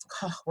 I'm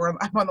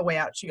on the way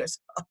out. She goes,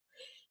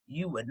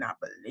 you would not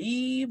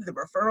believe the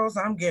referrals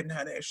I'm getting,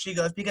 honey. She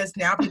goes, because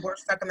now people are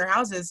stuck in their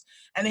houses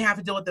and they have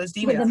to deal with those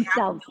demons. They have to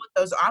deal with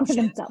those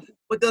options,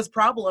 with those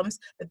problems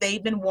that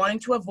they've been wanting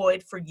to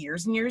avoid for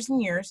years and years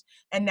and years.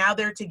 And now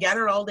they're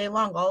together all day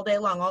long.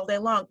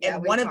 Yeah,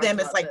 and one of them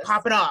is like,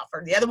 pop it off,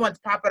 or the other one's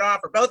pop it off,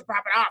 or both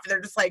pop it off. And they're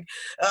just like,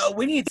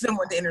 we need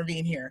someone to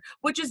intervene here,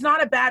 which is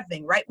not a bad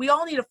thing, right? We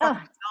all need a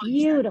fucking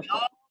beautiful.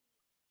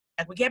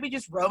 We can't be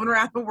just roaming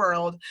around the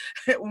world.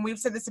 When we've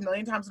said this a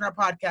million times in our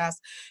podcast,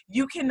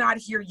 you cannot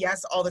hear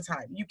yes all the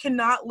time. You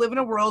cannot live in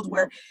a world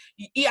where,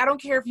 I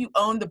don't care if you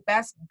own the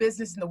best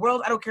business in the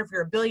world. I don't care if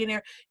you're a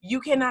billionaire. You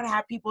cannot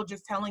have people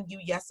just telling you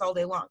yes all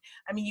day long.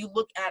 I mean, you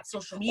look at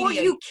social media. Or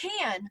you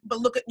can.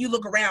 But you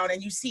look around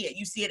and you see it.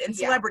 You see it in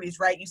celebrities,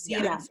 right? You see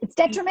it. It's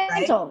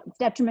detrimental. Right? It's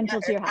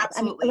detrimental to your health.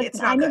 Absolutely. I mean,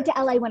 listen, I moved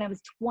to LA when I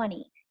was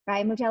 20. right?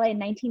 I moved to LA in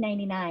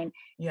 1999.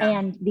 Yeah.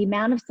 And the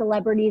amount of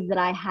celebrities that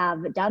I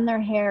have done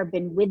their hair,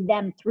 been with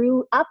them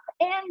through up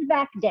and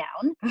back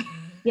down,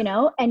 you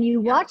know, and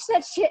you watch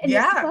that shit and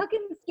it's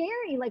fucking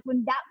scary. Like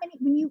when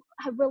you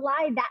have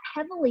relied that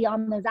heavily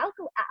on those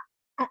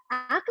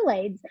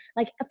accolades,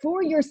 like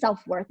for your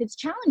self-worth, it's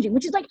challenging,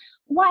 which is like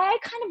why I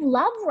kind of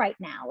love right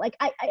now. Like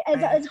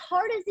as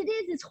hard as it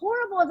is, as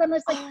horrible as I'm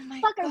just like,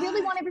 fuck, I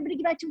really want everybody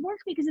to get back to work,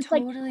 because it's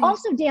like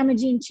also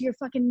damaging to your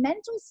fucking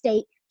mental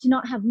state to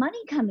not have money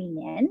coming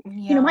in.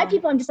 You know, my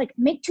people, I'm just like,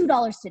 make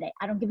 $2 today.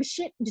 I don't give a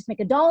shit. Just make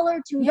 $1,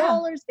 $2,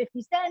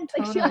 50 cents.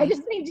 Like, shit, I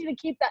just need you to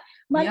keep that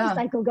money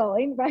cycle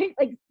going, right?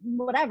 Like,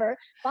 whatever.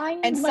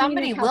 Find and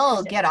somebody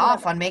will get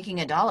off on making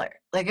 $1.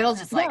 Like, it'll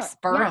just like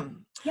spur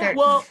them. Yeah.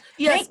 Well,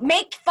 yes.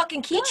 Make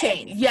fucking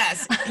keychains.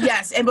 Yes,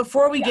 yes. And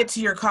before we get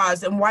to your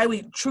cause and why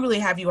we truly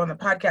have you on the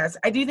podcast,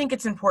 I do think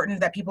it's important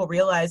that people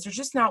realize there's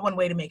just not one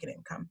way to make an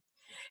income.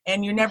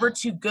 And you're never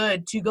too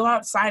good to go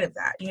outside of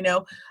that. You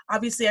know,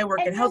 obviously I work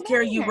in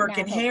healthcare, you work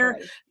in hair.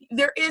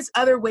 There is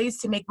other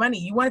ways to make money.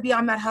 You want to be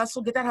on that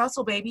hustle, get that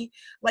hustle, baby.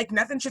 Like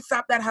nothing should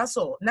stop that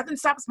hustle. Nothing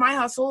stops my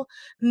hustle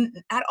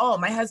at all.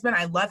 My husband,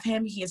 I love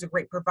him. He is a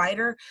great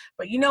provider.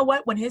 But you know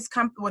what? When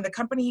when the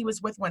company he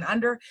was with went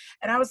under,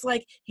 and I was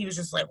like, he was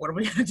just like, what are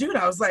we going to do? And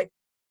I was like,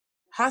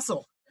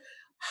 hustle.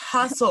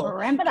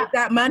 Ramp it up. Get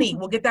that money.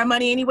 We'll get that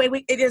money anyway.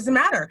 It doesn't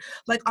matter.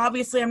 Like,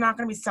 obviously I'm not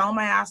going to be selling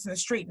my ass in the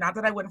street. Not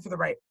that I wouldn't for the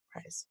right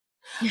price.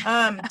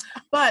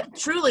 But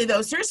truly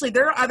though, seriously,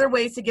 there are other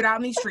ways to get out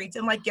in these streets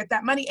and like get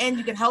that money, and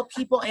you can help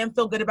people and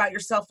feel good about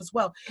yourself as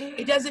well.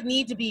 It doesn't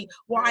need to be,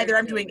 well, either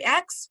I'm doing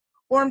X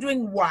or I'm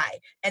doing Y,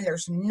 and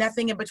there's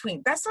nothing in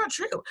between. That's not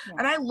true. Yeah.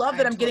 And I love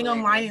that I'm getting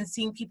online and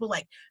seeing people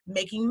like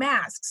making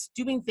masks,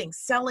 doing things,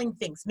 selling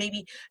things.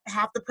 Maybe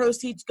half the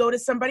proceeds go to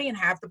somebody and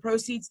half the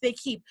proceeds they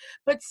keep,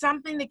 but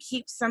something to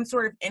keep some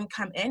sort of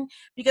income in,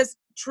 because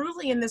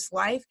truly in this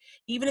life,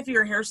 even if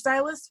you're a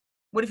hairstylist,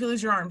 what if you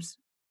lose your arms?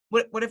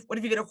 What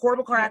if you get a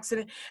horrible car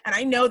accident? And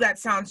I know that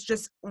sounds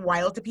just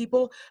wild to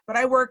people, but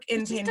I work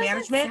in pain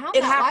management.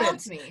 It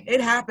happens.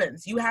 It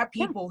happens. You have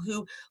people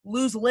who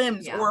lose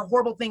limbs or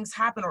horrible things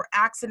happen or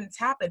accidents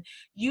happen.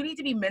 You need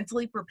to be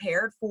mentally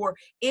prepared for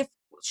if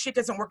shit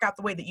doesn't work out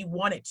the way that you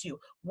want it to.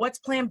 What's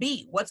plan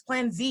B? What's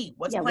plan Z?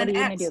 What's plan X? What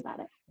are you going to do about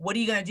it? What are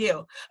you going to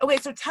do? Okay,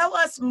 so tell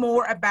us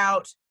more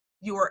about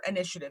your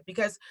initiative,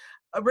 because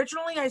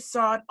originally I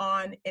saw it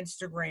on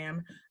Instagram.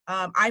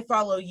 I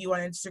follow you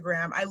on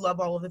Instagram. I love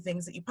all of the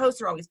things that you post.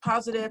 They're always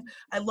positive.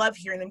 I love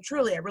hearing them.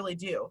 Truly, I really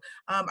do.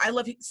 I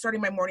love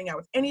starting my morning out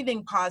with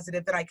anything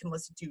positive that I can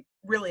listen to.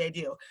 Really, I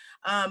do.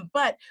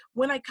 But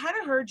when I kind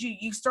of heard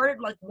you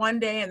started like one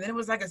day, and then it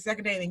was like a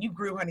second day, and then you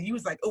grew, honey. You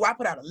was like, oh, I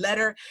put out a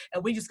letter,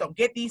 and we just gonna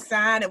get these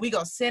signed, and we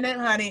gonna send it,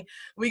 honey.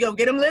 We gonna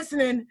get them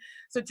listening.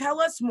 So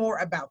tell us more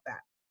about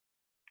that.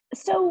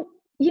 So,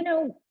 you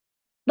know,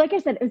 like I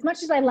said, as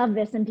much as I love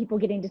this and people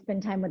getting to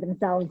spend time with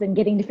themselves and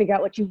getting to figure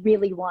out what you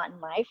really want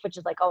in life, which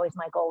is like always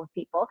my goal with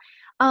people,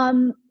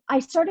 I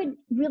started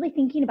really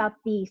thinking about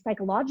the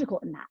psychological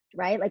impact,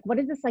 right? Like, what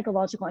is the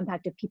psychological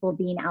impact of people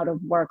being out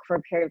of work for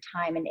a period of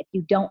time? And if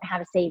you don't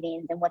have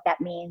savings and what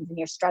that means, and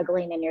you're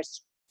struggling and you're,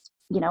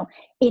 you know,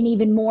 in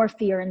even more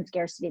fear and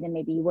scarcity than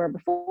maybe you were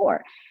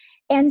before.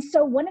 And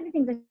so one of the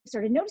things I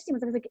started noticing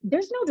was I was like,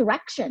 there's no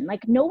direction.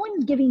 Like, no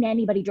one's giving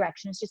anybody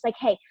direction. It's just like,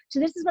 hey,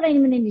 so this is what I'm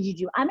going to need you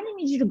to do. I'm going to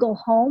need you to go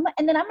home,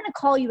 and then I'm going to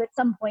call you at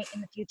some point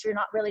in the future,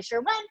 not really sure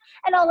when,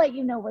 and I'll let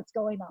you know what's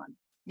going on.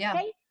 Yeah.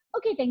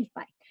 Okay, thanks,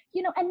 bye.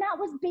 You know, and that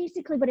was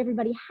basically what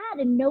everybody had,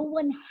 and no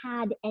one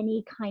had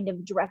any kind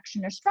of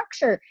direction or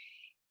structure.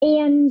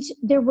 And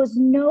there was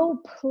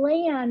no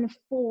plan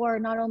for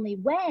not only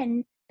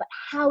when, but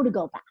how to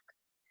go back.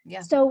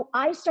 Yeah. So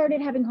I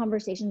started having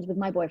conversations with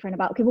my boyfriend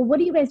about, okay, well, what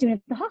are you guys doing at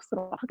the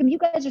hospital? How come you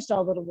guys are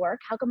still able to work?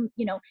 How come,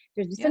 you know,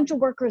 there's essential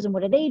workers, and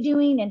what are they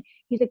doing? And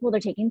he's like, well,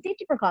 they're taking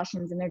safety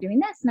precautions and they're doing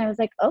this. And I was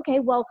like, okay,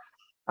 well,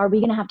 are we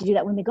going to have to do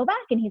that when we go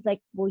back? And he's like,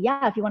 well,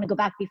 yeah, if you want to go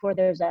back before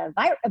there's a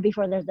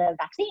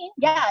vaccine,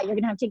 yeah, you're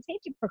going to have to take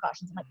safety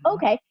precautions. I'm like,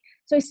 okay.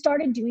 So I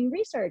started doing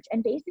research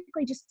and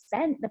basically just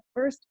spent the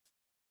first,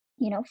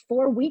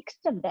 4 weeks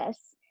of this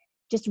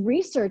just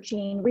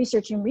researching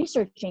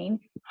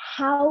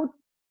how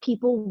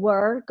people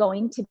were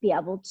going to be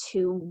able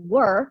to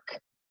work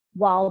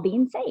while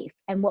being safe,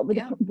 and what were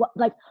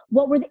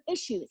what were the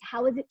issues?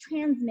 How is it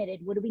transmitted?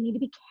 What do we need to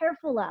be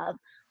careful of?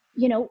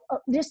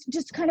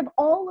 Just kind of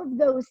all of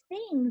those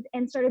things,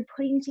 and started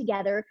putting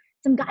together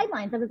some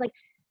guidelines. I was like,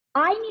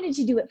 I needed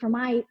to do it for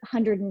my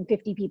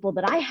 150 people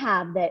that I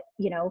have that,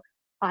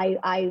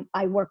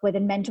 I work with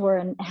and mentor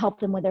and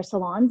help them with their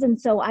salons. And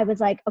so I was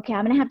like, okay,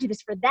 I'm going to have to do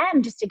this for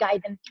them, just to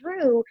guide them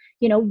through,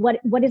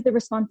 what is the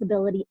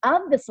responsibility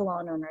of the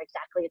salon owner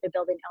exactly, the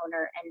building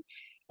owner,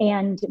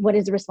 and what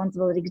is the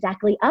responsibility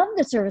exactly of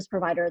the service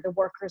provider, the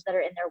workers that are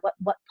in there,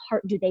 what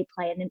part do they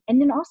play?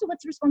 And then also,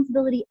 what's the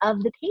responsibility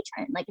of the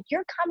patron? Like, if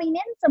you're coming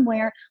in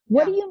somewhere,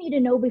 what do you need to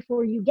know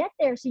before you get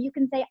there? So you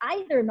can say,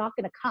 either I'm not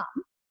going to come,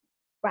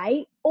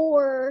 right?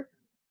 Or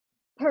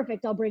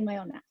perfect, I'll bring my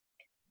own mask,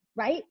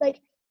 right? Like,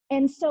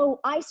 And so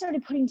I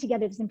started putting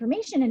together this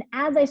information. And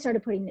as I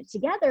started putting it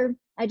together,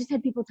 I just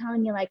had people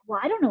telling me like,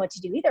 well, I don't know what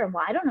to do either. And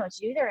well, I don't know what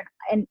to do either.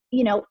 And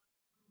you know,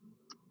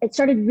 it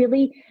started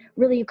really,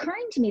 really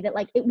occurring to me that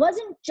like, it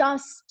wasn't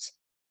just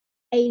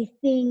a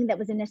thing that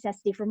was a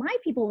necessity for my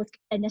people, it was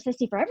a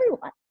necessity for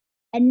everyone.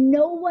 And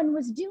no one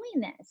was doing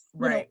this.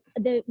 Right.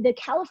 You know, the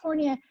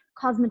California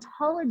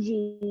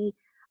cosmetology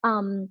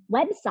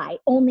website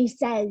only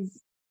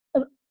says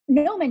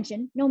no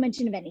mention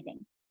of anything,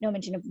 no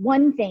mention of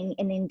one thing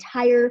in the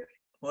entire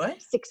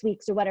 6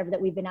 weeks or whatever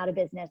that we've been out of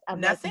business of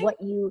Nothing? like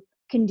what you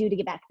can do to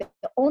get back. The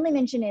only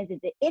mention is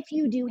that if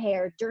you do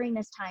hair during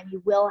this time,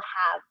 you will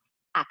have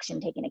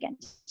action taken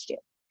against you.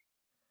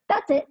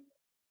 That's it.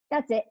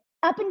 That's it.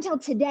 Up until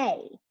today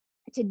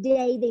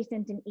they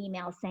sent an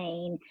email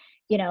saying,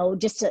 you know,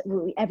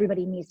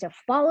 everybody needs to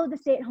follow the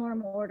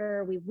stay-at-home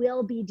order. We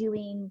will be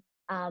doing,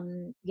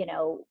 you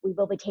know, we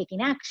will be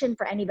taking action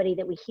for anybody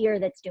that we hear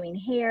that's doing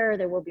hair.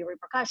 There will be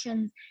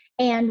repercussions.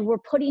 And we're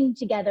putting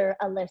together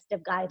a list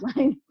of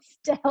guidelines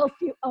to help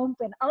you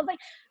open. I was like,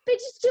 bitch,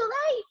 it's too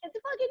late. It's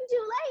fucking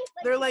too late.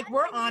 Like, they're like,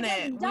 we're on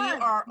it. We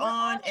are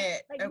on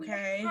it. Like,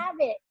 okay. we have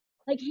it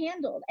like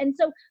handled. And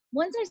so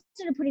once I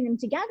started putting them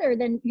together,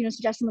 then, you know,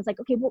 suggestion was like,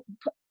 okay, well,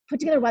 put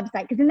together a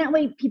website. Cause in that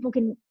way people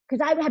can, cause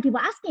I would have people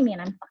asking me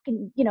and I'm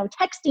fucking, you know,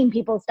 texting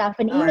people stuff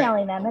and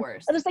emailing them. And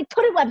I was like,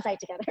 put a website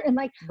together and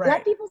like,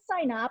 let people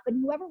sign up,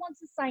 and whoever wants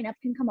to sign up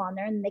can come on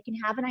there and they can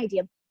have an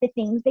idea of the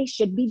things they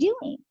should be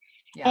doing.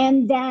 Yeah.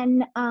 And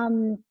then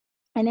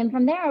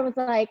from there I was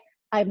like,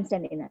 I'm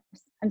sending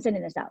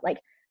this out. Like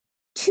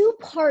 2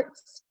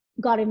 parts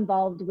got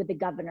involved with the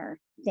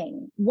governor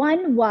thing.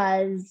 One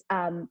was,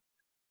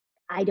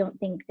 I don't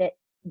think that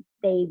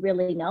they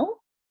really know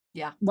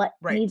what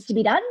needs to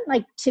be done,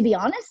 like, to be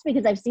honest,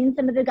 because I've seen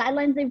some of the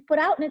guidelines they've put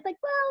out and it's like,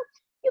 well,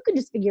 you can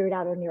just figure it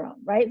out on your own,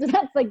 right? So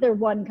that's like their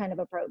one kind of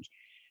approach.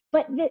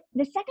 But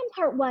the second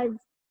part was,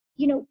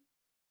 you know,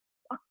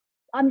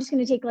 I'm just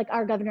going to take like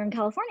our governor in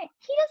California.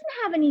 He doesn't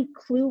have any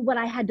clue what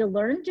I had to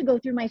learn to go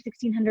through my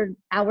 1,600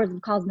 hours of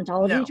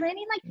cosmetology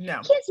training. Like, he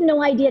has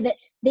no idea that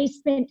they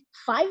spent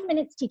 5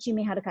 minutes teaching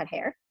me how to cut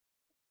hair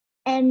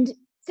and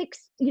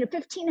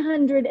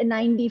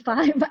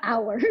 1,595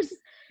 hours,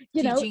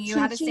 teaching you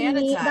how to sanitize,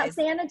 me about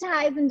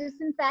sanitize and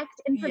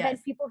disinfect and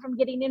prevent people from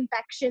getting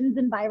infections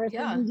and viruses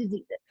and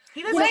diseases.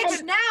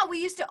 Which now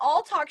we used to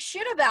all talk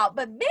shit about,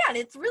 but man,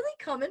 it's really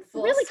coming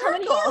full circle.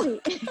 Coming handy.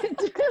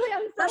 It's really,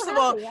 I'm so First of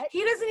happy, all, right?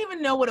 he doesn't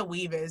even know what a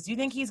weave is. Do you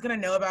think he's gonna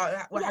know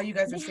about how you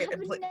guys are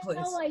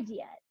no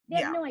idea.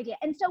 They have no idea.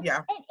 And so, and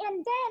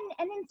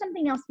then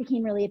something else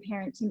became really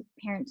apparent to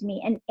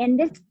me. And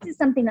this is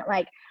something that,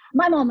 like,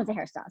 my mom was a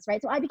hairstylist,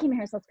 right? So I became a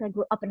hairstylist because I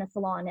grew up in a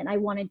salon and I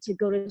wanted to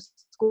go to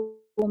school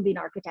and be an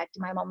architect.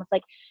 And my mom was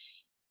like,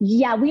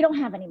 yeah, we don't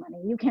have any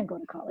money. You can't go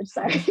to college.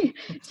 Sorry.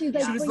 She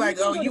was like,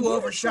 oh, you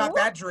overshot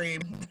that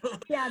dream.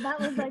 Yeah, that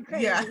was like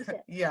crazy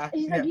shit.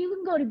 She's like, you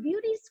can go to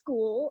beauty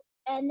school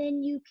and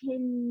then you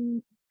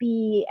can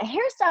be a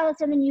hairstylist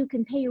and then you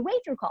can pay your way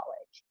through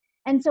college.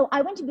 And so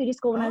I went to beauty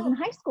school when I was in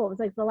high school. It was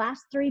like the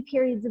last 3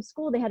 periods of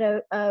school. They had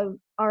a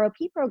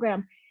ROP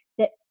program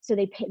so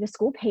the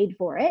school paid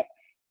for it.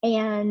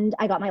 And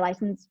I got my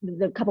license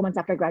a couple months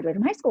after I graduated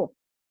from high school.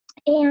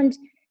 And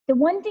the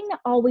one thing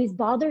that always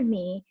bothered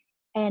me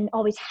and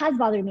always has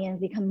bothered me and has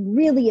become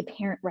really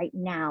apparent right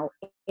now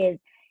is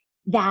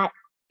that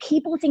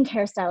people think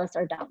hairstylists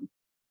are dumb.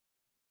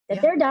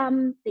 That they're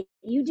dumb, that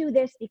you do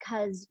this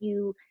because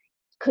you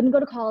couldn't go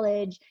to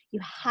college, you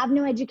have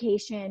no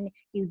education,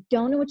 you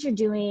don't know what you're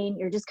doing,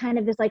 you're just kind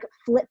of this like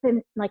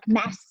flippant, like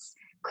mess,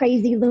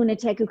 crazy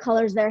lunatic who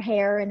colors their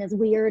hair and is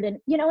weird. And,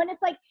 you know, and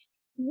it's like,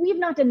 we've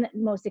not done the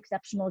most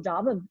exceptional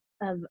job of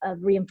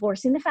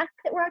reinforcing the fact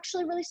that we're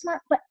actually really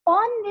smart. But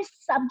on this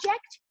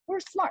subject, we're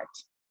smart.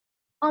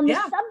 On the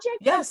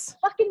subject of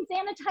fucking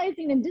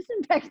sanitizing and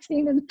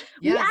disinfecting, and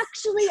we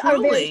actually are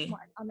very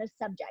smart on this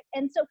subject.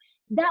 And so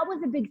that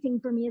was a big thing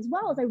for me as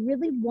well, is I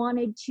really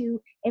wanted to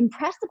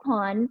impress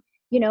upon,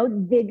 you know,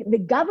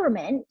 the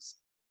government,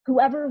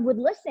 whoever would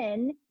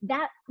listen,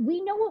 that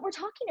we know what we're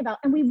talking about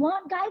and we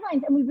want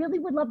guidelines and we really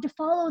would love to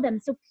follow them.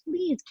 So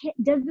please,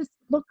 does this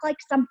look like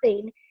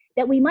something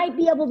that we might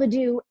be able to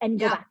do and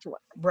go back to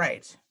work?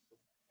 Right.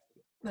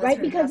 That's right?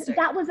 fantastic. Because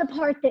that was a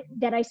part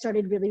that I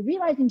started really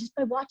realizing just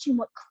by watching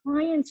what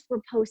clients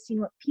were posting,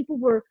 what people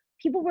were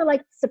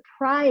like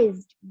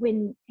surprised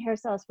when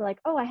hairstylists were like,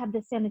 oh, I have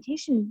this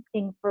sanitation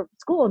thing for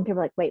school. And people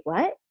were like, wait,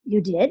 what?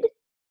 You did?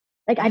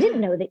 Like, I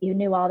didn't know that you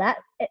knew all that.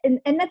 And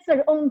that's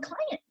their own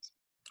client.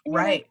 And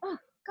right. Like, oh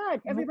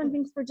God, everyone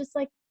thinks we're just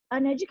like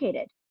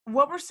uneducated.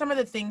 What were some of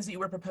the things that you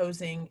were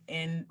proposing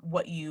in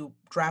what you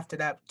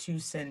drafted up to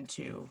send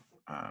to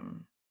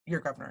your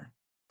governor?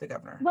 The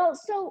governor? Well,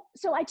 so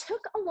I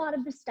took a lot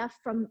of the stuff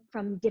from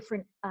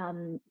different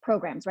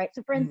programs, right?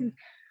 So for instance,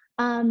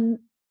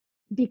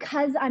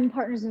 because I'm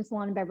partners in a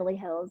salon in Beverly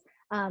Hills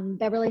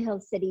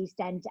City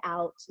sent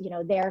out, you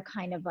know, their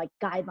kind of like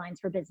guidelines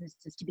for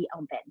businesses to be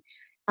open.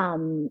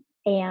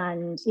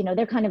 And, you know,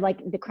 they're kind of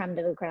like the creme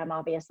de la creme,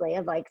 obviously,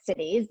 of like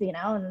cities, you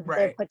know, and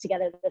they've put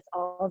together this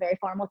all very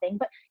formal thing.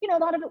 But, you know,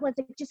 a lot of it was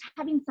like just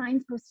having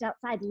signs posted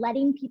outside,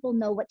 letting people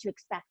know what to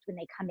expect when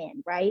they come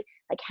in, right?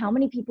 Like how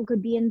many people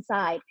could be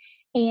inside,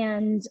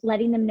 and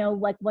letting them know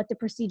like what the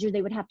procedure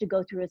they would have to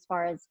go through as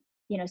far as,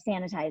 you know,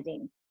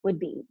 sanitizing would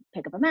be.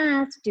 Pick up a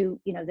mask, do,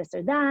 you know, this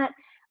or that.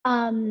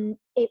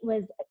 It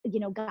was, you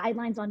know,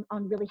 guidelines on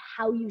really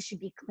how you should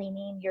be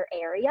cleaning your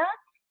area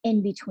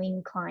in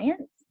between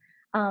clients.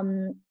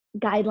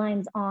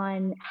 Guidelines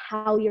on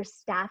how your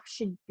staff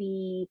should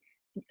be,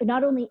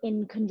 not only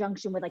in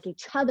conjunction with like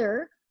each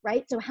other,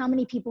 right? So how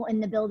many people in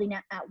the building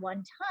at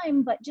one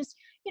time, but just,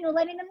 you know,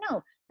 letting them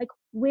know, like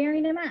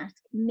wearing a mask,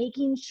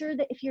 making sure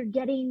that if you're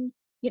getting,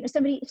 you know,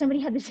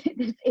 somebody had this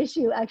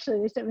issue, actually,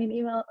 they sent me an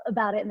email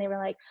about it, and they were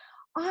like,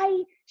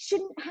 I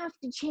shouldn't have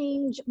to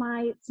change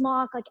my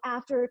smock like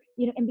after,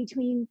 you know, in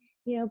between,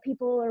 you know,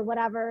 people or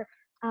whatever.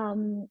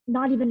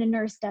 Not even a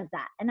nurse does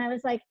that. And I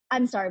was like,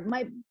 I'm sorry,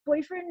 my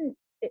boyfriend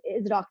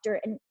is a doctor,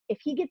 and if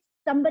he gets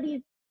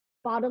somebody's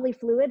bodily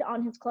fluid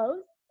on his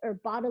clothes or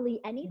bodily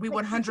anything, we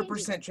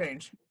 100%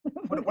 change.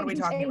 What are we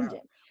talking about?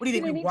 It. What do you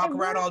think? You know We walk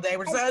around all day?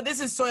 We're just, oh,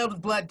 this is soiled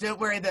with blood. Don't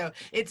worry though,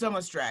 it's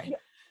almost dry. Yeah,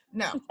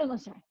 No, it's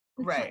almost dry.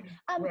 right.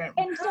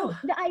 And so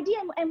the idea,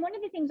 and one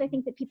of the things I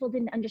think that people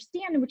didn't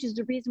understand, which is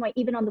the reason why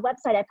even on the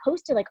website I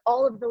posted like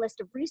all of the list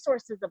of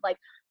resources of like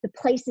the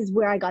places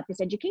where I got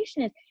this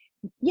education, is,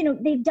 you know,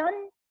 they've done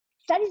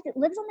studies that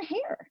lives on the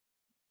hair.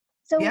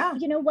 So,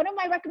 you know, one of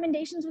my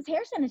recommendations was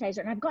hair sanitizer,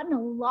 and I've gotten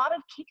a lot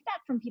of kickback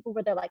from people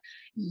where they're like,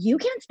 you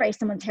can't spray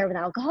someone's hair with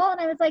alcohol. And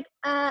I was like,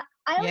 I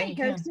own a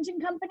hair extension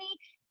company,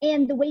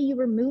 and the way you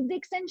remove the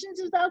extensions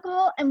is with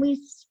alcohol, and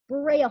we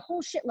spray a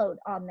whole shitload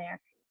on there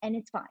and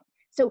it's fine.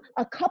 So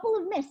a couple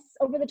of mists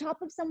over the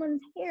top of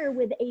someone's hair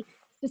with a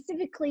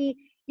specifically,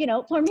 you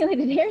know,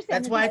 formulated hair sanitizer.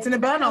 That's why it's in a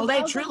bun all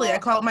day. Truly, I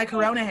call it my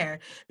Corona hair,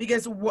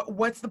 because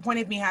what's the point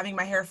of me having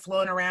my hair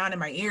flowing around in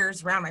my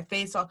ears, around my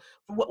face?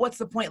 What's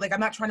the point? Like,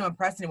 I'm not trying to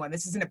impress anyone.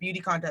 This isn't a beauty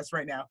contest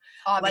right now.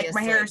 Obviously. Like,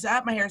 my hair is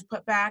up, my hair is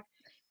put back.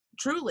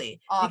 Truly,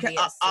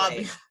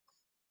 obviously.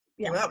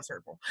 Yeah, well, that was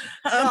hurtful.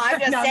 No, I'm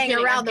just saying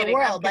around the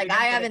world. Like,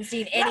 I haven't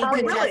seen any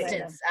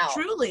contestants out.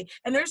 Truly.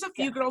 And there's a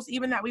few girls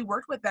even that we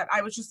worked with that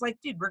I was just like,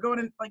 dude, we're going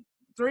to, like,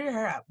 throw your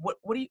hair out.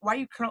 Why are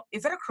you curl?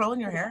 Is that a curl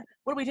in your hair?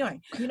 What are we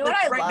doing? You know,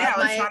 like, what I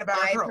love? It's not about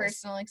my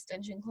personal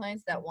extension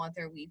clients that want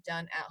their weave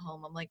done at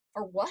home. I'm like,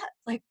 for what?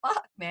 Like,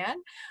 fuck, man.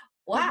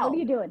 Wow. What are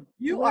you doing?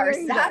 You are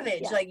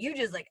savage. Like, you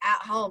just like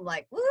at home,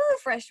 like, woo,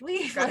 fresh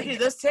weave. Gotta do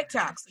those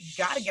TikToks.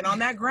 Gotta get on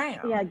that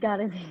gram. Yeah,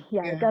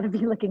 gotta be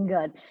looking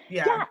good.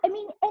 Yeah. I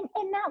mean,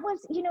 and that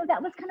was, you know,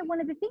 that was kind of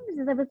one of the things,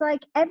 is I was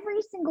like,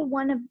 every single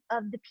one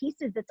of the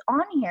pieces that's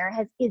on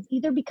here is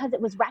either because it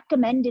was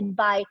recommended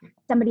by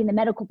somebody in the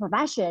medical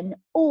profession,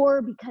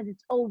 or because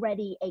it's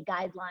already a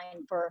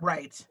guideline for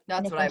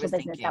That's what I was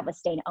thinking. That was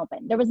staying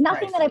open. There was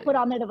nothing that I put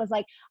on there that was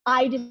like,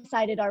 I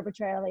decided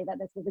arbitrarily that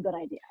this was a good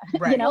idea.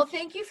 You know? Well,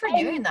 thank you for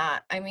doing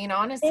that. I mean,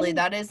 honestly,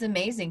 that is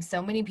amazing.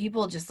 So many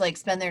people just like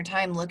spend their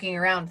time looking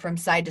around from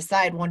side to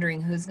side,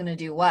 wondering who's going to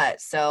do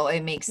what. So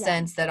it makes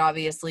sense that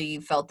obviously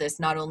you felt this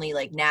not only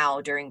like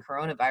now during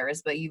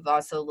coronavirus, but you've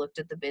also looked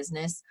at the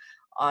business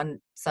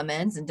on some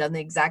ends and done the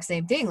exact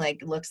same thing, like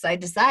look side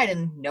to side,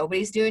 and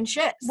nobody's doing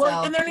shit.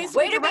 Well, and there needs to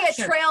be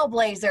direction. Be a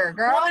trailblazer,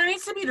 girl. Well, there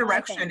needs to be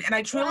direction, and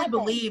I truly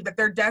believe that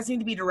there does need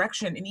to be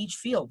direction in each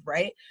field,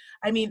 right?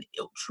 I mean,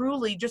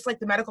 truly, just like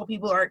the medical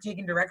people aren't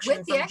taking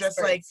direction from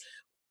just like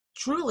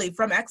truly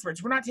from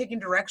experts. We're not taking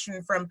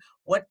direction from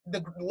what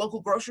the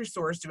local grocery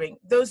store is doing.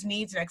 Those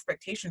needs and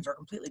expectations are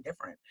completely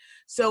different.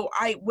 So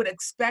I would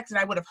expect, and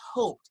I would have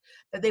hoped,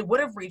 that they would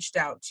have reached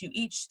out to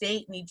each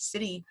state and each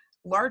city,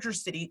 larger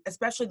city,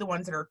 especially the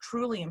ones that are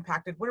truly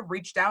impacted, would have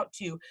reached out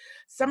to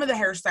some of the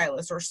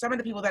hairstylists or some of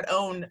the people that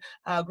own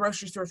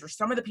grocery stores, or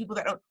some of the people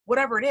that own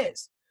whatever it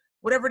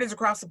is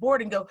across the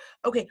board, and go,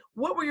 okay,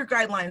 what were your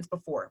guidelines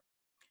before?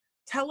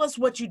 Tell us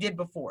what you did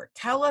before.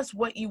 Tell us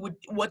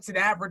what's an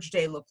average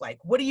day look like?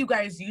 What are you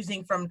guys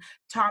using from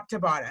top to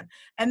bottom?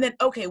 And then,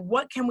 okay,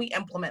 what can we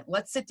implement?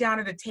 Let's sit down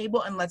at a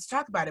table and let's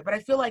talk about it. But I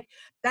feel like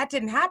that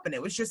didn't happen.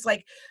 It was just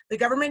like the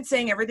government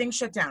saying everything's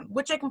shut down,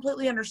 which I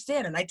completely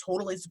understand and I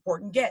totally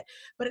support and get.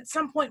 But at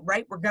some point,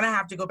 right, we're going to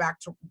have to go back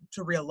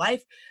to real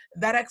life.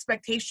 That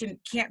expectation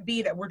can't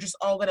be that we're just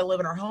all going to live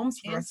in our homes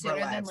for the rest of our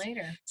lives.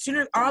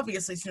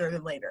 Obviously sooner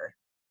than later.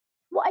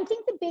 Well, I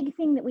think the big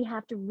thing that we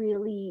have to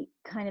really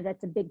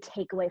that's a big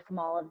takeaway from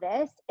all of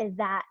this, is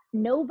that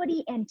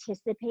nobody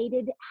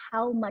anticipated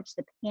how much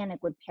the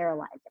panic would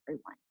paralyze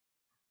everyone.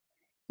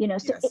 You know,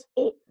 so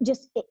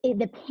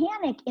the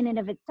panic in and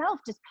of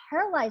itself just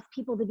paralyzed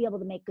people to be able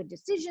to make good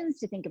decisions,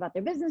 to think about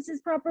their businesses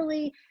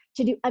properly,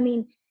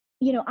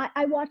 you know,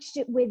 I watched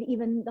it with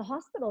even the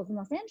hospitals in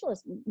Los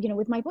Angeles, you know,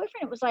 with my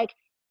boyfriend. It was like,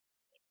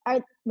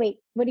 wait,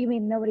 what do you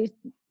mean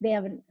they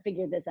haven't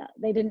figured this out?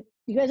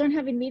 You guys aren't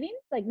having meetings?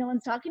 Like, no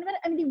one's talking about it?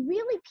 I mean,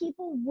 really,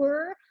 people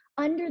were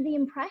under the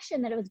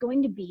impression that it was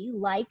going to be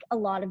like a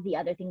lot of the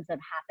other things that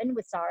happened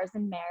with SARS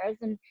and MERS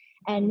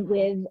and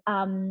with,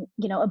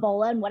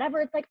 Ebola and whatever,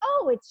 it's like,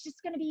 oh, it's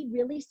just going to be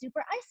really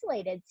super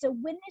isolated. So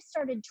when they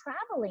started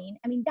traveling,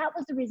 I mean, that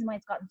was the reason why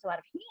it's gotten so out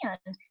of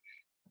hand.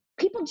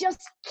 People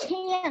just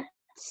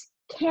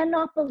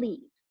cannot believe.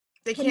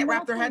 They can't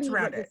wrap their heads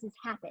believe around that it. This has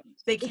happened.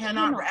 They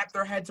cannot wrap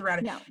their heads around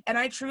it. No. And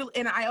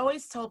I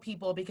always tell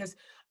people, because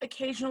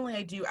occasionally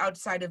I do,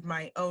 outside of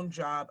my own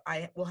job,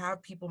 I will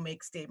have people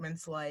make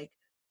statements like,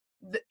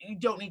 you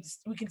don't need to,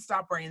 we can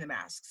stop wearing the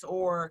masks,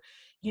 or,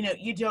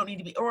 you don't need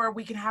to be, or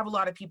we can have a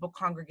lot of people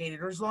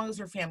congregated, or as long as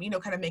they're family,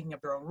 kind of making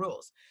up their own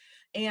rules.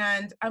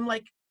 And I'm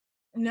like,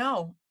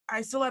 no,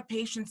 I still have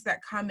patients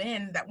that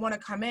want to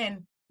come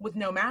in with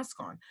no mask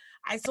on.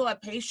 I still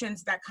have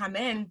patients that come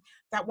in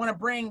that want to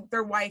bring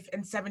their wife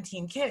and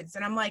 17 kids.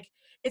 And I'm like,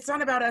 it's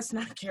not about us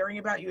not caring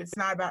about you. It's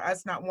not about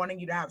us not wanting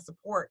you to have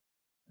support.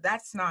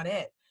 That's not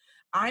it.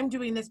 I'm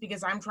doing this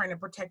because I'm trying to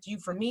protect you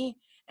from me,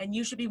 and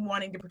you should be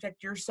wanting to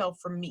protect yourself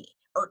from me,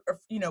 or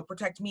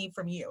protect me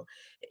from you.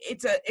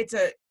 It's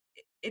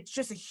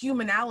just a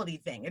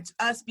humanality thing. It's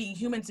us being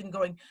humans and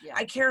going,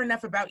 I care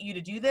enough about you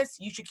to do this.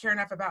 You should care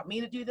enough about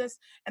me to do this.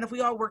 And if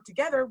we all work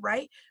together,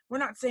 right? We're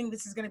not saying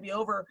this is going to be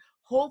over.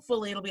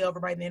 Hopefully it'll be over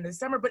by the end of the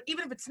summer. But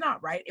even if it's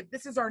not, right? If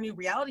this is our new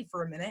reality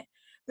for a minute,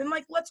 then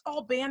let's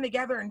all band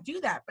together and do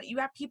that. But you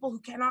have people who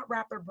cannot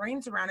wrap their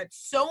brains around it,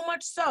 so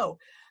much so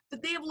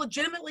that they have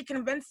legitimately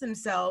convinced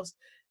themselves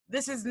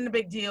this isn't a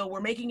big deal.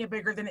 We're making it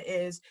bigger than it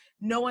is.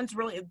 No one's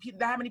really,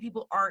 that many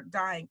people aren't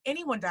dying.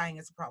 Anyone dying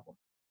is a problem.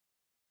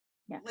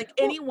 Yeah.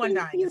 Anyone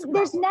dying is a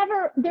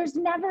problem. There's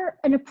never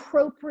an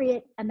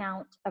appropriate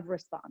amount of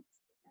response.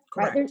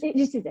 Correct. Right? It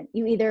just isn't.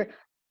 You either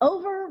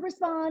over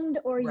respond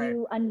or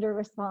you under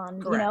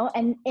respond. Correct.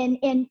 And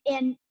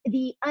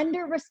the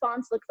under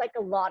response looks like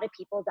a lot of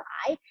people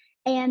die,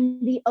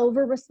 and the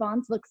over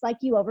response looks like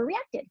you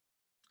overreacted.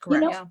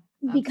 Correct.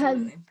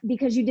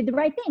 Because you did the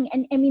right thing.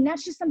 And I mean,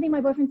 that's just something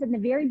my boyfriend said in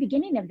the very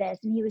beginning of this,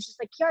 and he was just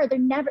like, Kiara,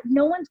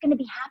 no one's going to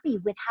be happy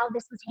with how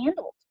this was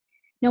handled.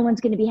 No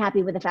one's going to be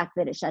happy with the fact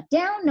that it shut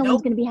down. No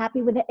one's going to be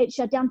happy with it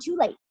shut down too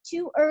late,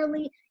 too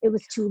early. It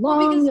was too long.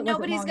 Well, because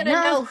nobody's going to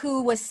know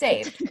who was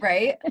saved,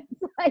 right?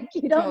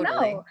 You don't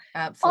know.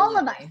 Absolutely. All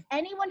of us,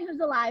 anyone who's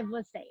alive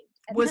was saved.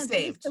 That's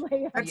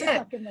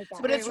it.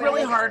 But it's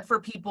really hard for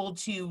people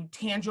to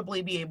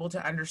tangibly be able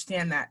to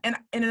understand that. And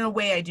in a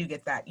way, I do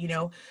get that.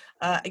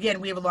 Again,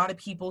 we have a lot of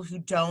people who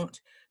don't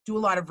do a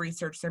lot of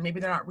research there. Maybe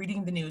they're not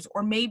reading the news,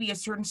 or maybe a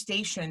certain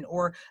station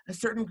or a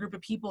certain group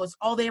of people is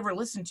all they ever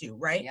listen to,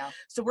 right? Yeah.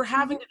 So we're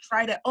having to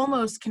try to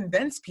almost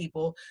convince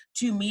people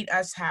to meet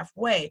us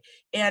halfway.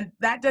 And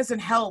that doesn't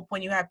help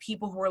when you have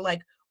people who are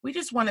like, we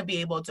just want to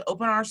be able to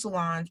open our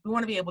salons. We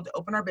want to be able to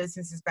open our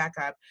businesses back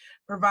up,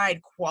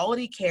 provide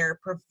quality care,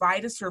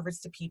 provide a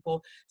service to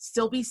people,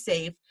 still be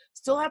safe,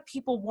 still have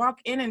people walk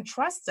in and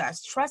trust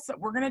us, trust that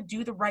we're going to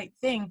do the right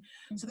thing,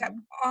 so that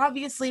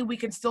obviously we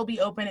can still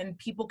be open and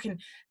people can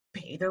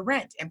pay their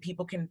rent and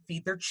people can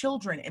feed their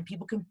children and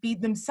people can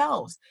feed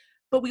themselves.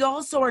 But we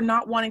also are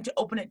not wanting to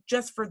open it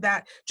just for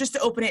that, just to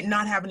open it and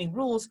not have any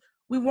rules.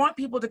 We want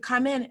people to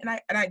come in, and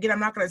again,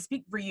 I'm not going to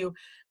speak for you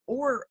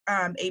or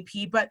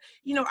AP, but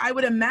I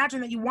would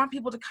imagine that you want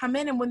people to come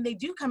in, and when they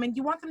do come in,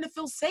 you want them to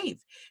feel safe.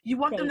 You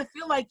want them to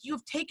feel like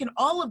you've taken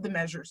all of the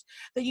measures,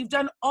 that you've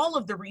done all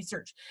of the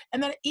research,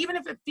 and that even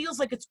if it feels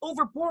like it's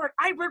overboard,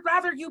 I would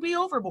rather you be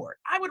overboard.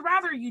 I would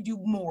rather you do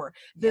more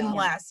than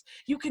less.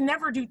 You can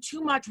never do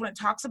too much when it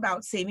talks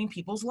about saving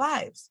people's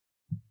lives.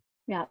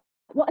 Yeah.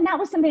 Well, and that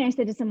was something I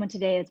said to someone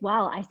today as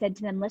well. I said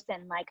to them,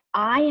 listen,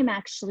 I am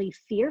actually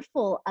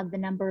fearful of the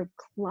number of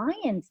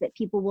clients that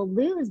people will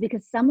lose,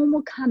 because someone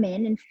will come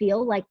in and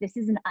feel like this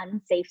is an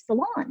unsafe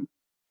salon.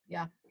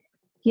 Yeah.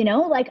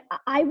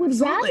 I would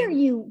rather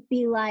you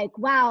be like,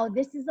 wow,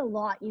 this is a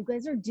lot. You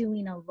guys are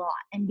doing a lot,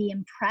 and be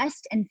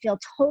impressed and feel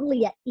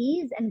totally at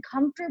ease and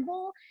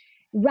comfortable,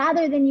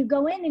 rather than you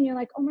go in and you're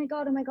like, oh my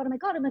God, you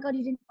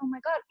didn't,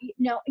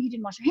 you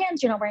didn't wash your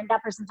hands. You're not wearing,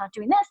 that person's not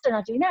doing this. They're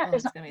not doing that.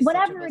 There's not,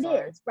 whatever it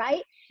is.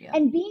 Right. Yeah.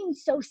 And being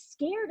so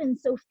scared and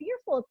so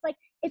fearful. It's like,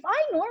 if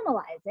I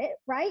normalize it,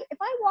 right? If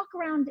I walk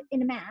around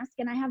in a mask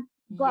and I have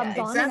gloves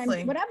on and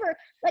I'm whatever,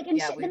 then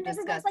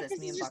everyone's like,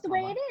 this is just the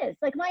way it is.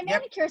 Like my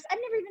manicurist, I've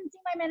never even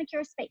seen my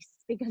manicurist's face,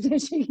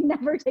 because she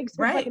never takes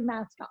her fucking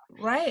mask off.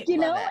 Right.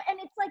 And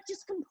it's like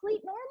just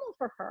complete normal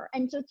for her.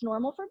 And so it's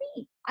normal for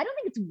me. I don't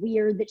think it's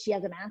weird that she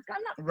has a mask.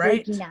 I'm not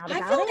freaking out about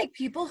it. I feel like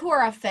people who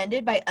are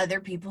offended by other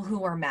people who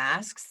wear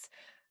masks,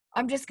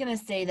 I'm just going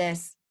to say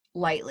this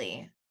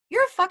lightly.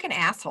 You're a fucking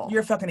asshole.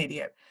 You're a fucking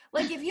idiot.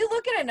 Like, if you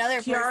look at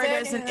another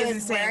person who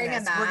is wearing a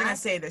mask, we're going to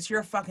say this. You're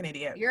a fucking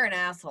idiot. You're an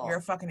asshole. You're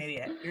a fucking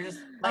idiot. You're just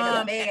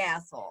like a big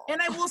asshole.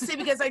 And I will say,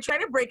 because I try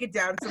to break it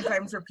down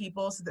sometimes for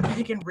people so that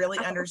they can really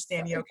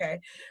understand you, okay?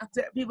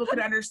 So people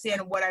can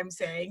understand what I'm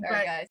saying.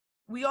 Sorry, but guys.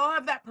 We all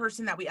have that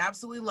person that we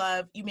absolutely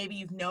love. Maybe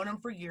you've known them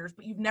for years,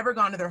 but you've never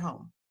gone to their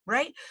home.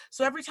 Right?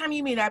 So every time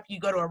you meet up, you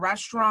go to a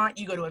restaurant,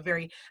 you go to a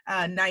very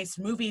nice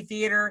movie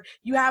theater,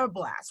 you have a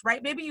blast,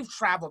 right? Maybe you've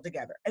traveled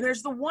together. And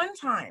there's the one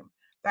time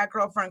that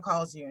girlfriend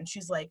calls you and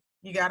she's like,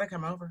 you got to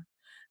come over.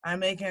 I'm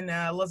making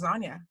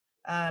lasagna.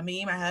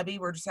 Me, my hubby,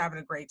 we're just having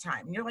a great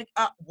time. And you're like,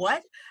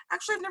 what?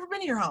 Actually, I've never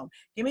been to your home.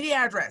 Give me the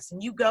address.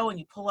 And you go and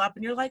you pull up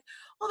and you're like,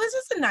 well, this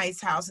is a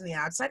nice house on the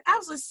outside.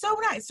 Absolutely, so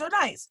nice, so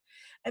nice.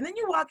 And then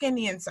you walk in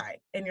the inside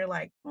and you're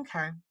like,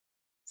 okay,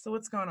 so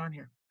what's going on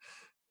here?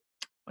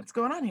 What's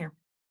going on here?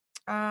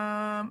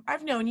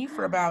 I've known you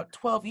for about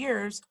 12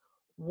 years.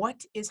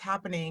 What is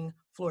happening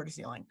floor to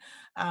ceiling?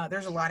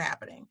 There's a lot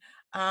happening.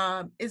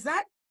 Is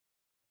that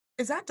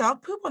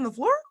dog poop on the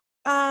floor?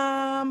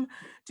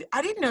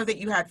 I didn't know that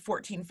you had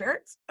 14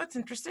 ferrets. That's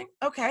interesting.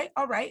 Okay.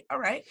 All right. All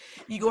right.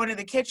 You go into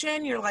the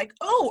kitchen. You're like,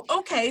 oh,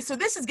 okay. So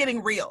this is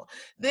getting real.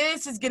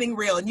 This is getting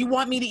real. And you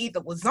want me to eat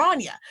the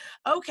lasagna.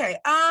 Okay.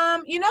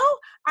 I'm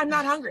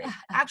not hungry.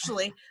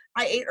 Actually,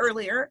 I ate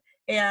earlier.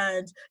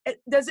 And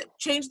does it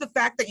change the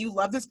fact that you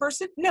love this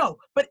person? No.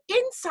 But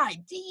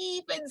inside,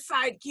 deep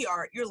inside,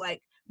 Kiara, you're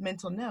like,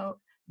 mental note,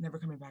 never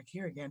coming back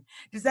here again.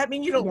 Does that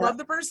mean you don't love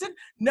the person?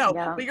 No,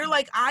 but you're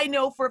like, I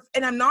know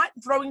and I'm not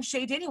throwing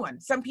shade to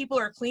anyone. Some people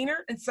are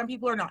cleaner and some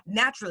people are not,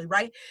 naturally,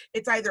 right?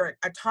 It's either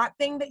a taught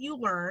thing that you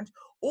learned,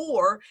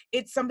 or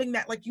it's something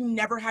that like you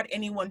never had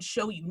anyone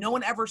show you. No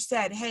one ever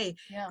said, hey,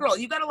 girl,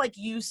 you got to like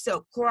use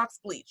soap, Clorox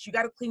bleach. You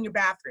got to clean your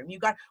bathroom.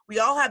 We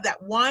all have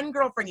that one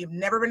girlfriend. You've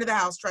never been to the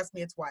house. Trust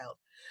me, it's wild.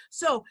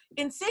 So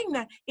in saying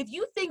that, if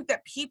you think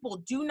that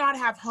people do not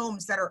have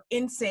homes that are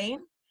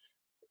insane,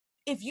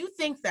 if you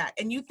think that,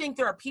 and you think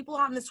there are people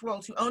out in this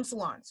world who own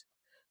salons,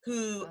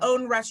 who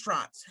own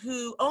restaurants,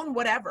 who own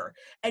whatever,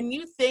 and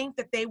you think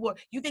that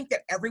you think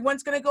that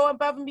everyone's going to go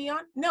above and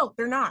beyond? No,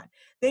 they're not.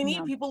 They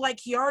need people like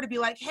Kiara to be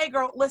like, hey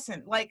girl,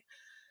 listen, like,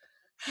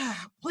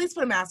 please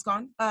put a mask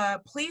on.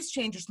 Please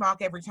change your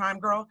smock every time,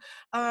 girl.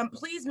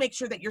 Please make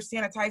sure that you're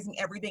sanitizing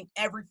everything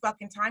every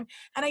fucking time.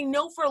 And I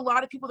know for a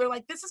lot of people, they're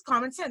like, this is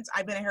common sense.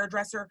 I've been a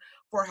hairdresser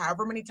for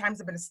however many times.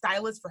 I've been a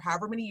stylist for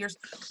however many years.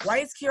 Why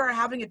is Kiara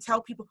having to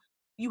tell people?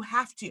 You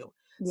have to.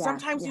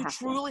 Sometimes you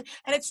truly,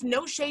 and it's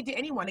no shade to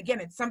anyone. Again,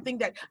 it's something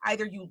that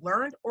either you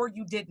learned or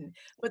you didn't.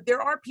 But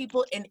there are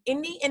people in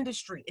any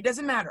industry, it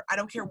doesn't matter, I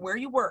don't care where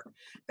you work,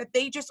 that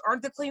they just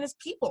aren't the cleanest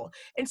people.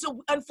 And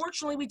so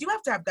unfortunately, we do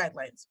have to have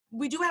guidelines.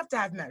 We do have to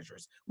have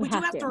measures. We do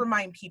have to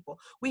remind people.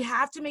 We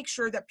have to make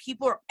sure that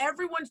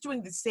everyone's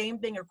doing the same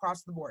thing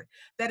across the board.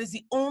 That is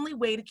the only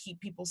way to keep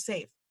people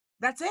safe.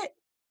 That's it.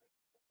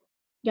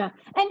 Yeah.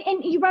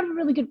 And you brought up a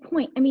really good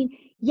point. I mean,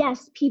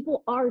 yes,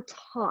 people are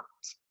taught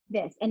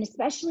this, and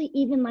especially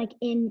even like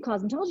in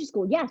cosmetology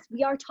school, yes,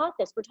 we are taught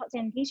this. We're taught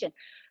sanitation.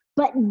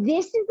 But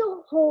this is a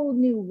whole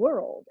new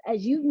world,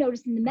 as you've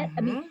noticed in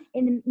the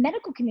in the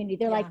medical community.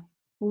 They're like,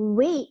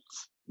 wait,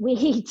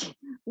 like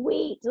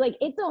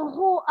it's a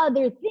whole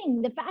other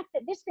thing. The fact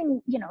that this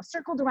thing,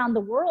 circled around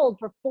the world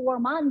for 4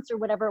 months or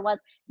whatever it was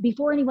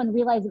before anyone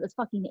realized it was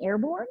fucking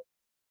airborne.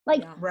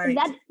 Like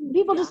that,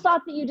 people just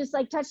thought that you just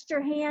like touched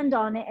your hand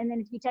on it, and then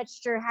if you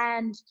touched your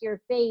hand to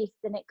your face,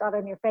 then it got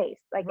on your face.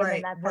 Like, and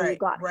then that's how you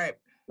got it.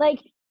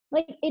 Like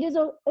it's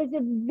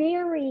a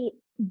very,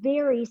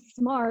 very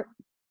smart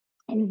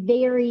and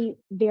very,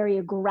 very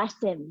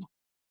aggressive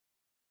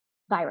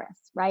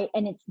virus, right?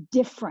 And it's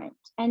different.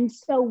 And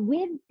so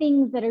with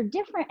things that are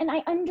different, and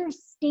I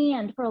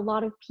understand for a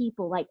lot of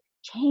people, like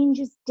change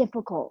is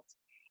difficult.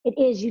 It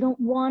is. You don't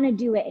want to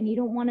do it, and you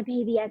don't want to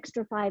pay the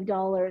extra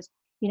 $5,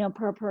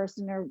 per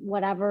person or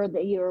whatever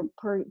that you're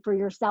for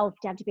yourself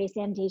to have to pay a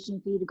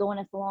sanitation fee to go in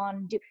a salon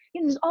and do.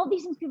 There's all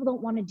these things people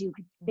don't want to do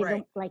because they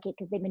don't like it,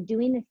 because they've been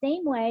doing the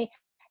same way,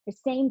 the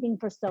same thing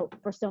for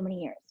so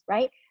many years,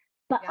 right?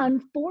 But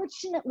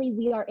unfortunately,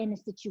 we are in a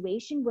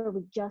situation where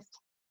we just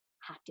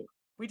have to.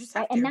 We just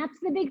have to. And that's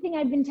the big thing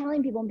I've been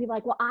telling people, and people are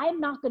like, well,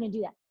 I'm not going to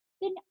do that.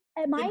 Then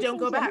don't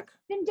go back.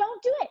 Then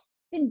don't do it.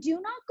 Then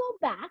do not go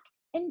back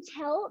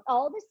until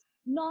all this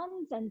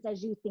nonsense,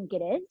 as you think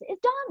it is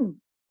done.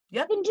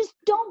 Yep. Then just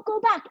don't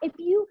go back.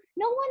 No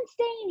one's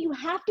saying you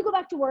have to go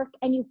back to work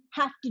and you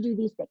have to do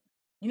these things.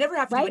 You never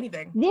have to do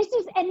anything. This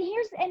is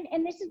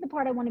the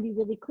part I want to be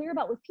really clear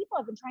about with people.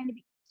 I've been trying to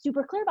be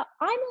super clear about.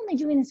 I'm only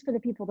doing this for the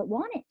people that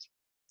want it.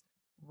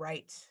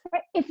 Right.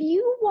 If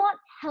you want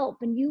help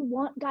and you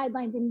want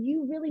guidelines and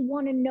you really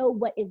want to know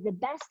what is the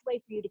best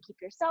way for you to keep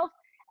yourself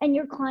and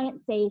your client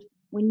safe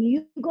when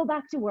you go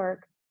back to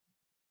work,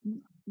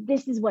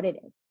 this is what it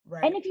is.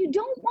 Right. And if you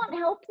don't want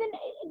help, then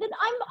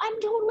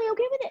I'm totally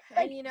okay with it.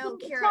 Like, and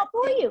Kiara, it's not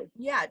for you.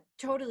 Yeah,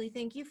 totally.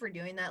 Thank you for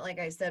doing that. Like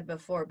I said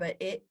before, but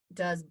it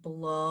does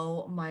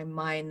blow my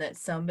mind that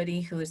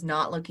somebody who is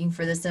not looking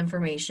for this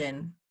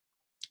information,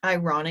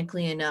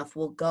 ironically enough,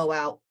 will go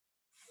out,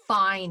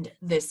 find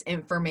this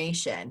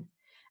information,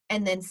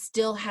 and then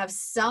still have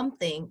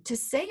something to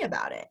say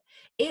about it.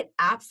 It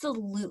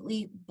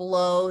absolutely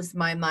blows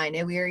my mind.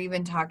 And we were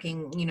even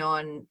talking,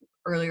 on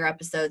earlier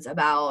episodes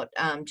about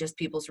just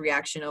people's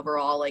reaction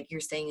overall. Like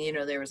you're saying,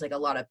 there was like a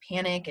lot of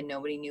panic and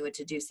nobody knew what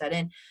to do set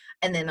in.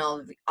 And then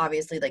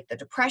obviously like the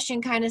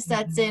depression kind of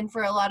sets in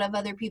for a lot of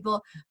other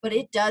people, but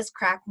it does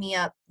crack me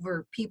up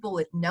for people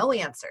with no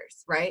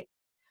answers, right?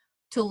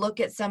 to look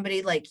at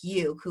somebody like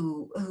you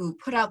who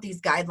put out these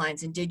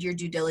guidelines and did your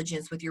due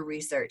diligence with your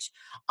research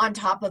on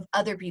top of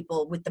other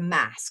people with the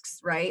masks,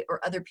 right?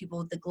 Or other people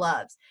with the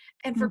gloves.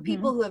 And for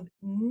people who have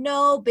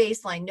no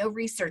baseline, no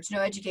research, no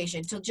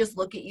education, to just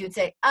look at you and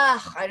say,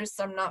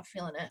 I'm not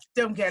feeling it.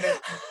 Don't get it.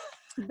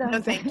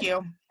 No, thank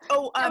you.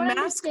 Oh,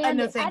 mask?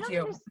 No, thank you.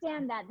 I don't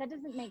understand that. That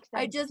doesn't make sense.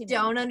 I just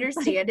don't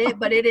understand it,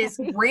 but it is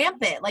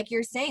rampant. Like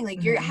you're saying,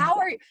 like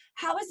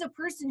how is a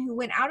person who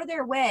went out of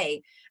their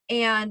way,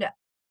 and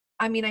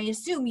I mean, I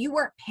assume you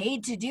weren't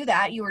paid to do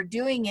that. You were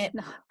doing it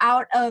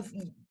out of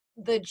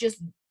the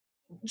just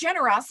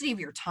generosity of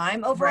your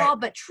time overall,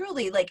 but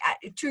truly like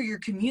to your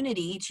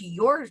community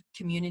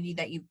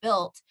that you've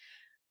built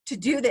to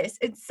do this.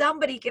 And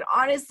somebody can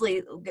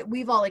honestly,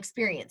 we've all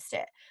experienced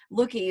it,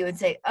 look at you and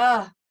say,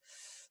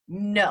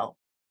 no.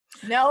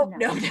 But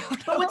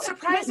what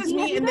surprises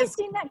me in this— Have you guys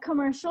seen that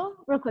commercial?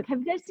 Real quick, have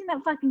you guys seen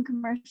that fucking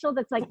commercial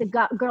that's like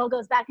the girl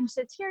goes back and she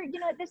says, here,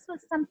 this was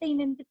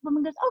something, and the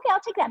woman goes, okay, I'll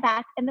take that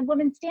back. And the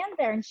woman stands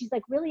there and she's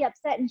like really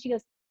upset, and she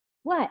goes,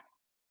 what?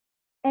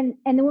 And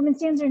the woman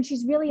stands there and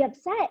she's really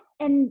upset,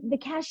 and the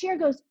cashier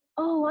goes,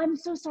 oh, I'm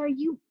so sorry,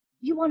 you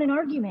want an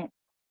argument.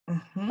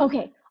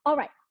 Okay, all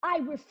right, I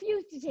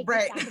refuse to take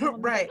this back.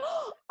 Right. Like,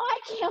 oh, I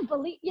can't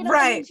believe,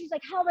 Right. And she's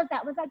like, how was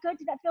that? Was that good?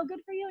 Did that feel good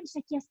for you? And she's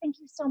like, yes, thank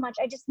you so much.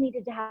 I just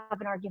needed to have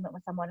an argument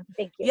with someone.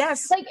 Thank you.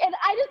 Yes. Like, and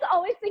I just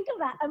always think of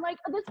that. I'm like,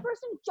 this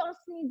person just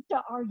needs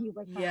to argue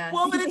with me. Yes.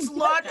 Well, but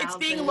it's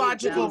being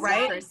logical,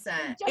 right?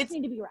 Just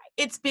need to be right.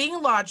 It's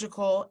being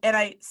logical, and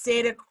I say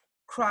it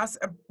across,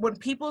 when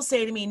people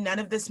say to me, none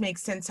of this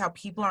makes sense, how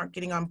people aren't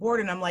getting on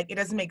board, and I'm like, it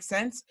doesn't make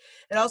sense.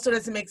 It also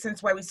doesn't make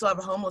sense why we still have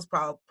a homeless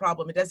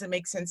problem. It doesn't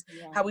make sense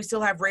how we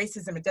still have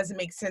racism. It doesn't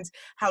make sense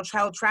how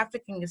child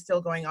trafficking is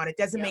still going on. It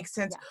doesn't make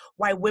sense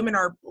why women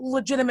are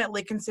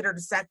legitimately considered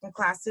a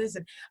second-class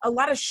citizen. A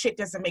lot of shit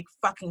doesn't make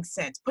fucking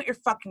sense. Put your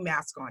fucking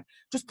mask on.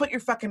 Just put your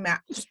fucking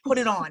mask. Just put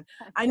it on.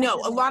 I know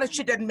a lot of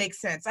shit doesn't make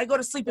sense. I go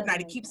to sleep at night.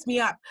 It keeps me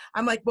up.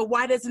 I'm like, but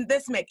why doesn't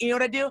this make? You know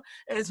what I do?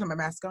 I just put my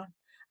mask on.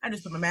 I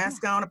just put my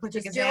mask on, I put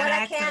your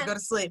Xanax, and I go to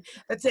sleep.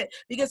 That's it.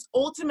 Because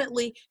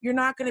ultimately, you're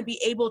not going to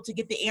be able to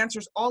get the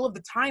answers all of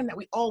the time that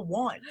we all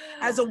want.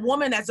 As a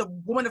woman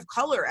of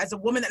color, as a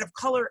woman of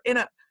color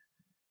in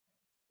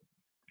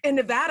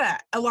Nevada,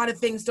 a lot of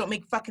things don't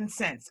make fucking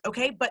sense,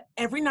 okay? But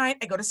every night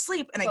I go to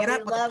sleep and I get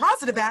up with a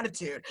positive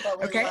attitude,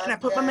 okay? And I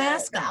put my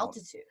mask on.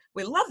 Altitude.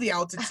 We love the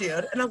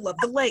altitude and I love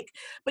the lake,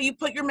 but you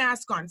put your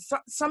mask on.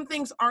 Some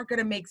things aren't going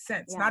to make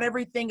sense. Not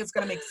everything is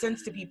going to make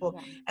sense to people.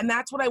 And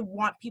that's what I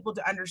want people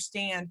to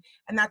understand.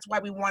 And that's why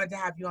we wanted to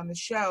have you on the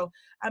show,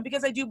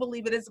 because I do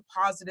believe it is a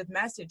positive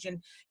message.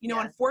 And,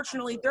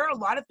 unfortunately, there are a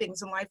lot of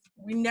things in life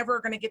we're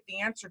never going to get the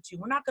answer to.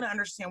 We're not going to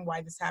understand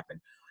why this happened.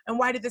 And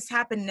why did this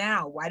happen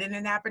now? Why didn't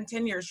it happen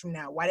 10 years from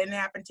now? Why didn't it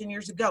happen 10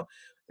 years ago?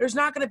 There's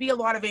not going to be a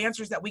lot of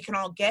answers that we can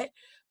all get,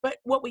 but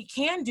what we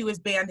can do is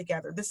band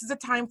together. This is a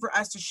time for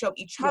us to show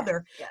each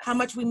other how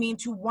much we mean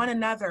to one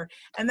another.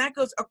 And that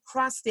goes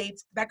across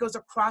states, that goes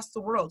across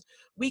the world.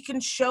 We can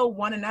show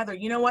one another,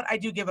 you know what? I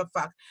do give a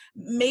fuck.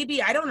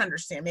 Maybe I don't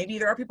understand. Maybe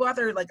there are people out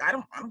there who are like, I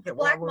don't get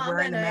why we're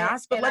wearing the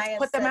mask, but let's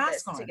put the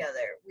mask on. Together.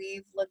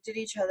 We've looked at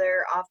each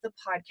other off the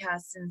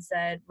podcast and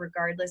said,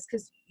 regardless,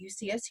 because you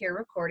see us here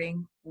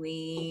recording,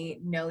 we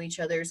know each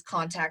other's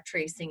contact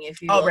tracing,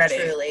 if you will,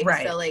 truly.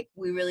 Right. So like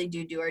we really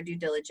do our due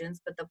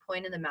diligence. But the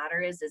point of the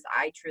matter is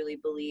I truly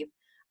believe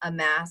a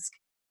mask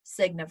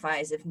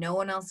signifies, if no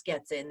one else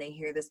gets it and they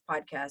hear this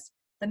podcast,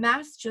 the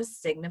mask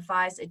just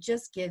signifies, it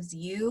just gives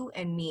you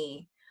and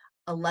me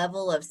a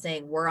level of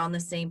saying we're on the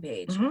same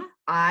page.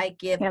 I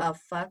give a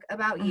fuck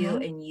about you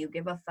and you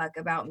give a fuck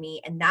about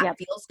me, and that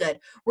feels good.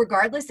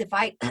 Regardless if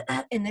I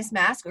in this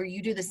mask or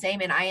you do the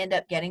same and I end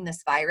up getting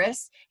this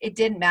virus, it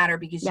didn't matter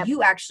because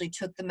you actually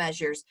took the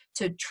measures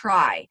to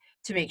try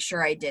to make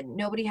sure I didn't.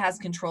 Nobody has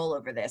control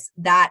over this.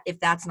 That, if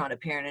that's not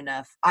apparent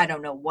enough, I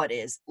don't know what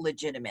is,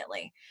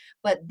 legitimately.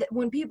 But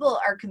when people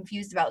are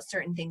confused about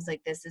certain things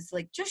like this, it's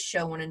like, just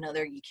show one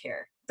another you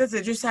care. Does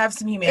it just have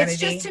some humanity? It's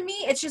just, to me,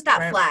 it's just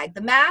that flag.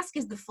 The mask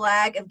is the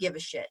flag of give a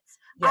shits.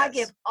 I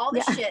give all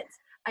the shits.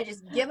 I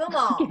just give them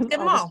all. Give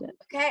them all.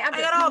 Okay, I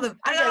got all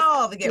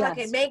the gifts.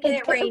 Okay, making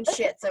it rain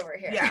shits over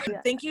here. Yeah.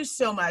 Thank you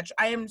so much.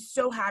 I am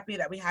so happy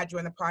that we had you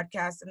on the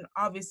podcast, and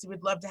obviously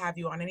we'd love to have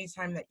you on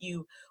anytime that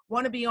you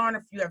want to be on.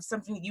 If you have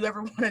something that you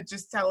ever want to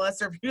just tell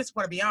us, or if you just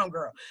want to be on,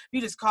 girl, you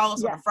just call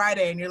us on a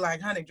Friday and you're like,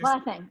 honey, just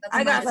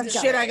I got some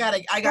shit.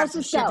 I got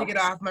some shit to get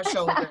off my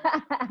shoulder,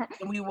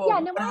 and we will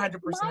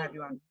 100% have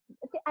you on.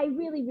 I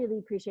really, really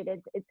appreciate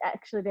it. It's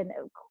actually been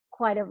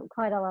quite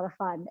a lot of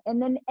fun.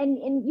 And then,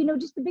 and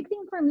just the big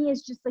thing for me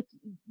is just like,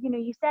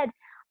 you said,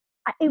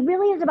 it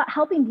really is about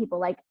helping people.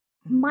 Like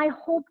my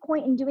whole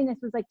point in doing this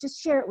was like, just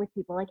share it with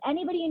people. Like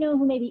anybody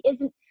who maybe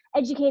isn't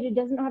educated,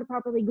 doesn't know how to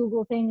properly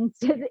Google things,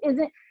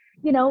 isn't,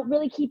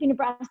 really keeping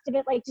abreast of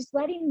it. Like just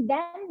letting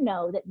them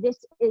know that this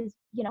is,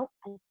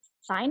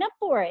 sign up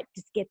for it.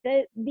 Just get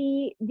the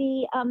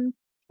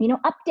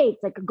updates,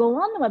 like go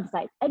on the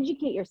website,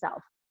 educate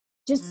yourself.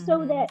 Just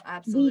so that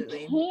we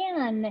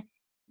can,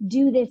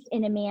 do this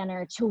in a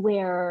manner to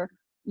where,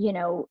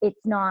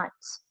 it's not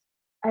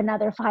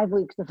another 5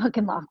 weeks of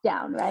fucking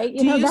lockdown, right?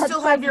 Do you That's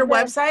still have like your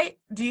website?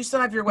 Do you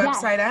still have your Yes.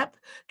 website up?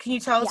 Can you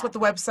tell us Yes. what the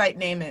website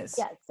name is?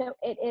 Yeah, so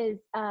it is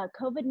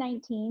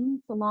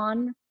COVID-19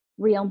 Salon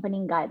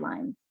Reopening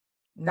Guidelines.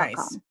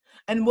 Nice.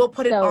 And we'll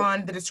put it So-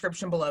 on the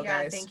description below,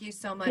 Yeah, guys. thank you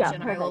so much. Yeah,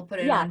 And I will perfect. put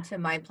it Yeah. onto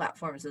my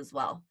platforms as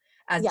well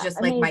as Yeah,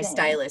 just like my amazing.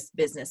 stylist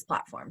business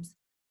platforms.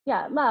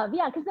 Yeah, love.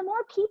 Yeah, because the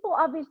more people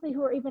obviously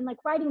who are even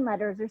like writing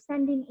letters or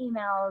sending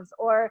emails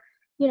or,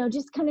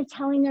 just kind of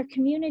telling their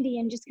community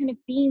and just kind of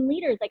being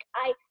leaders. Like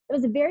it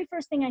was the very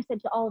first thing I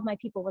said to all of my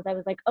people was I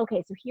was like,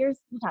 okay, so here's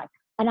the time.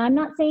 And I'm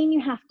not saying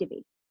you have to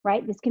be,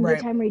 right? This can be a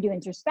Right. time where you do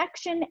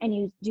introspection and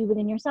you do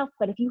within yourself.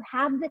 But if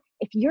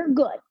you're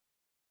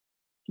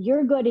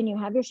good and you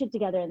have your shit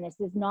together and this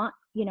is not,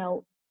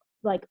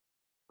 like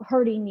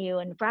hurting you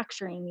and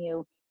fracturing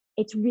you,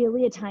 it's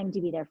really a time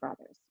to be there for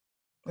others.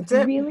 That's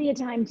It's it. really a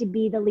time to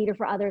be the leader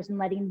for others and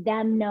letting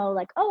them know,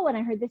 like, oh, and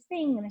I heard this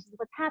thing and this is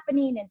what's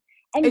happening, and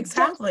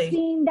Exactly. just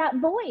being that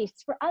voice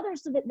for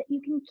others so that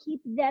you can keep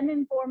them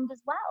informed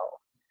as well.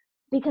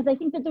 Because I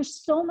think that there's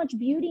so much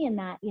beauty in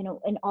that,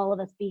 in all of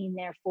us being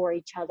there for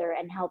each other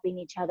and helping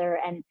each other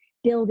and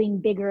building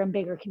bigger and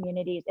bigger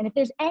communities. And if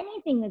there's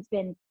anything that's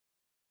been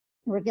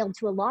revealed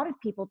to a lot of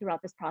people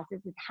throughout this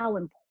process is how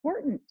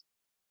important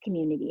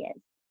community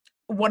is.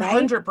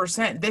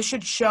 100%. This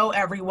should show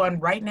everyone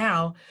right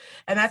now.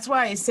 And that's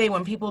why I say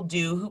when people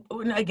do,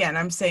 and again,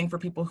 I'm saying for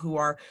people who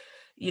are,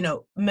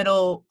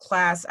 middle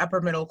class, upper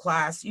middle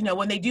class,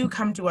 when they do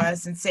come to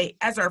us and say,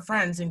 as our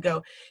friends and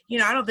go,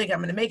 I don't think I'm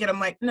going to make it. I'm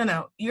like,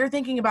 no, you're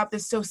thinking about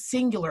this so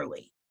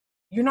singularly.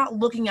 You're not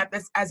looking at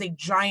this as a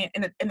giant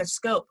in a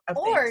scope of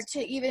Or things. to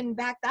even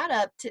back that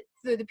up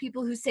for the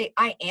people who say,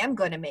 I am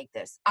going to make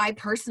this. I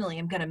personally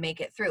am going to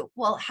make it through.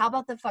 Well, how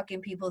about the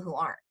fucking people who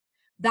aren't?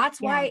 That's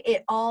why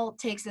it all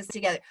takes us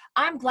together.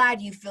 I'm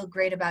glad you feel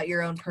great about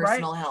your own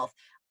personal health.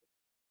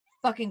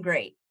 Fucking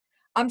great.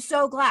 I'm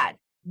so glad.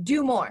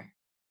 Do more.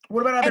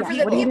 What about other And for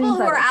people? the people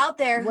who are further? out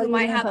there What who are you might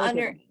doing have for other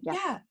under, people?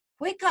 Yeah.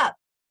 wake up.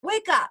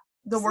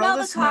 The Smell world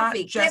the is not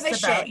coffee. just Give a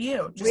about shit.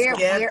 you. Just We're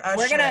give a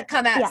gonna shit.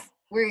 come at. Yeah.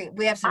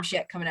 We have some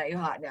shit coming at you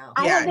hot now.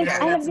 I have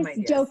got some this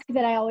ideas. joke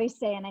that I always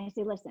say, and I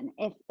say, listen,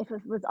 if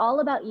it was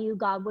all about you,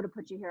 God would have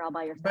put you here all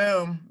by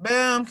yourself.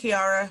 Boom,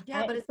 Kiara.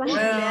 Yeah, but it's Boom.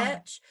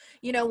 not, bitch.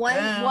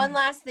 Boom. One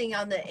last thing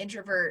on the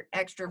introvert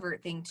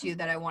extrovert thing too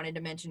that I wanted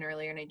to mention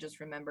earlier, and I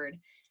just remembered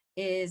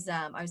is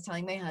I was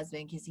telling my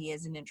husband because he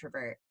is an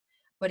introvert,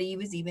 but he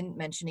was even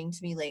mentioning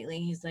to me lately.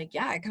 He's like,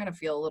 "Yeah, I kind of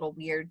feel a little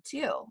weird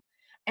too,"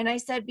 and I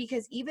said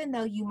because even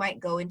though you might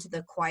go into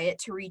the quiet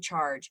to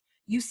recharge,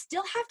 you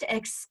still have to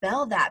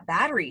expel that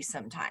battery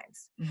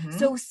sometimes. Mhm.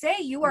 So say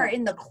you are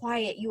in the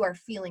quiet, you are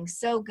feeling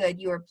so good,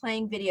 you are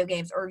playing video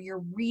games or you're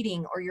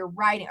reading or you're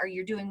writing or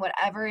you're doing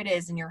whatever it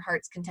is in your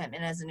heart's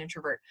contentment as an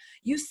introvert.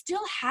 You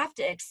still have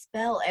to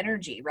expel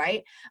energy,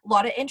 right? A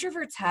lot of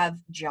introverts have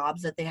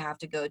jobs that they have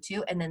to go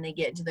to and then they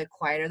get into the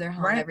quiet of their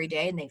home Right. every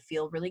day and they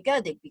feel really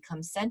good. They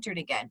become centered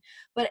again.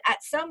 But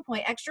at some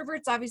point,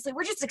 extroverts, obviously,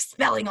 we're just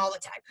expelling all the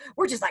time.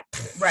 We're just like,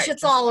 Right.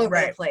 shit's Just- all over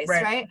right, the place,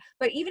 right. right?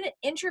 But even an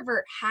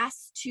introvert has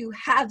to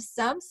have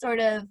some sort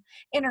of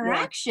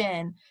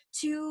interaction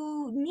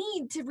to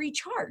need to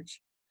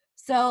recharge.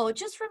 So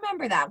just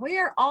remember that we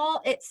are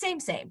all same.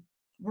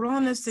 We're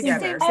on this Same,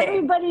 together.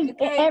 same.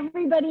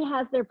 Everybody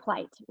has their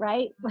plight,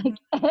 right? Like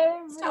Stuff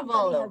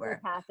all everybody has over. their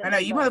path. I know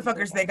you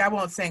motherfuckers think I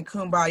won't sing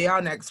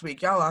Kumbaya next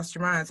week. Y'all lost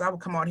your minds. I will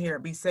come on here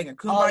and be singing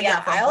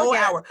Kumbaya for a whole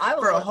hour. I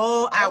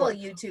will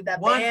YouTube that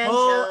One banjo,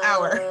 whole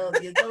hour.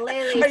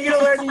 ukulele. Are you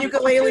gonna learn the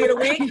ukulele in a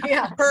week?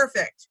 Yeah.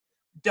 Perfect.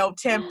 Don't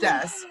tempt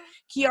us.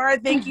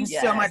 Kiara, thank you so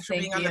Yes, much for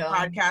thank being on the you.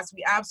 podcast.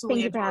 We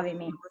absolutely Thank you for adore having you.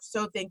 me. We're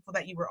so thankful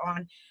that you were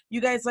on.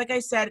 You guys, like I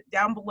said,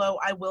 down below,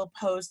 I will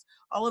post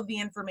all of the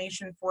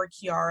information for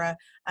Kiara.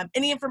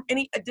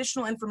 Any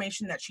additional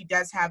information that she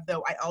does have,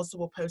 though, I also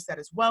will post that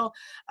as well.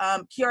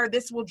 Kiara,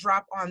 this will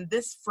drop on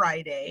this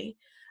Friday.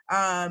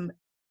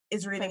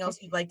 Is there anything else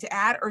you'd like to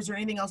add, or is there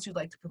anything else you'd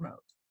like to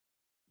promote?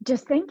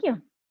 Just thank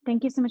you.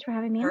 Thank you so much for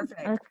having me.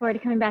 Perfect. I look forward to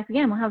coming back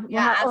again. We'll have some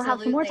more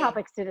absolutely.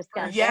 topics to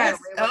discuss. Yes. Sure,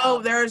 we will.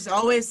 Oh, there's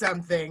always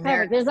something.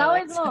 Perfect. There's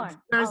always more.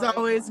 There's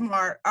always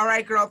more. All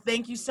right, girl.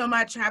 Thank you so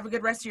much. Have a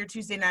good rest of your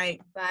Tuesday night.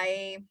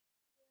 Bye.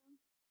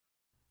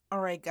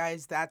 All right,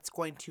 guys, that's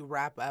going to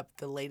wrap up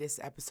the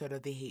latest episode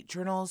of the Hate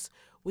Journals.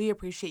 We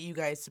appreciate you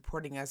guys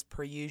supporting us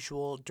per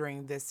usual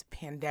during this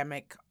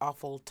pandemic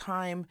awful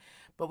time,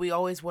 but we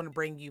always want to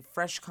bring you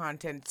fresh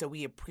content, so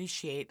we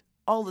appreciate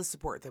all the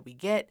support that we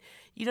get.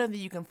 You know that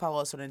you can follow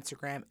us on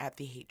Instagram at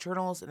the Hate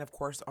Journals, and of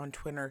course on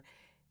Twitter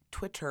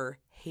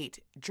Hate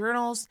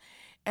Journals.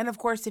 And of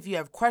course, if you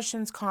have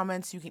questions,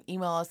 comments, you can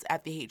email us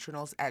at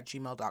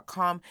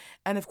thehatejournals@gmail.com.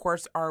 And of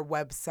course, our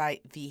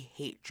website,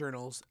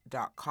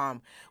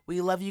 thehatejournals.com.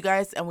 We love you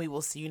guys, and we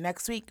will see you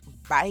next week.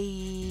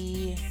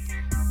 Bye.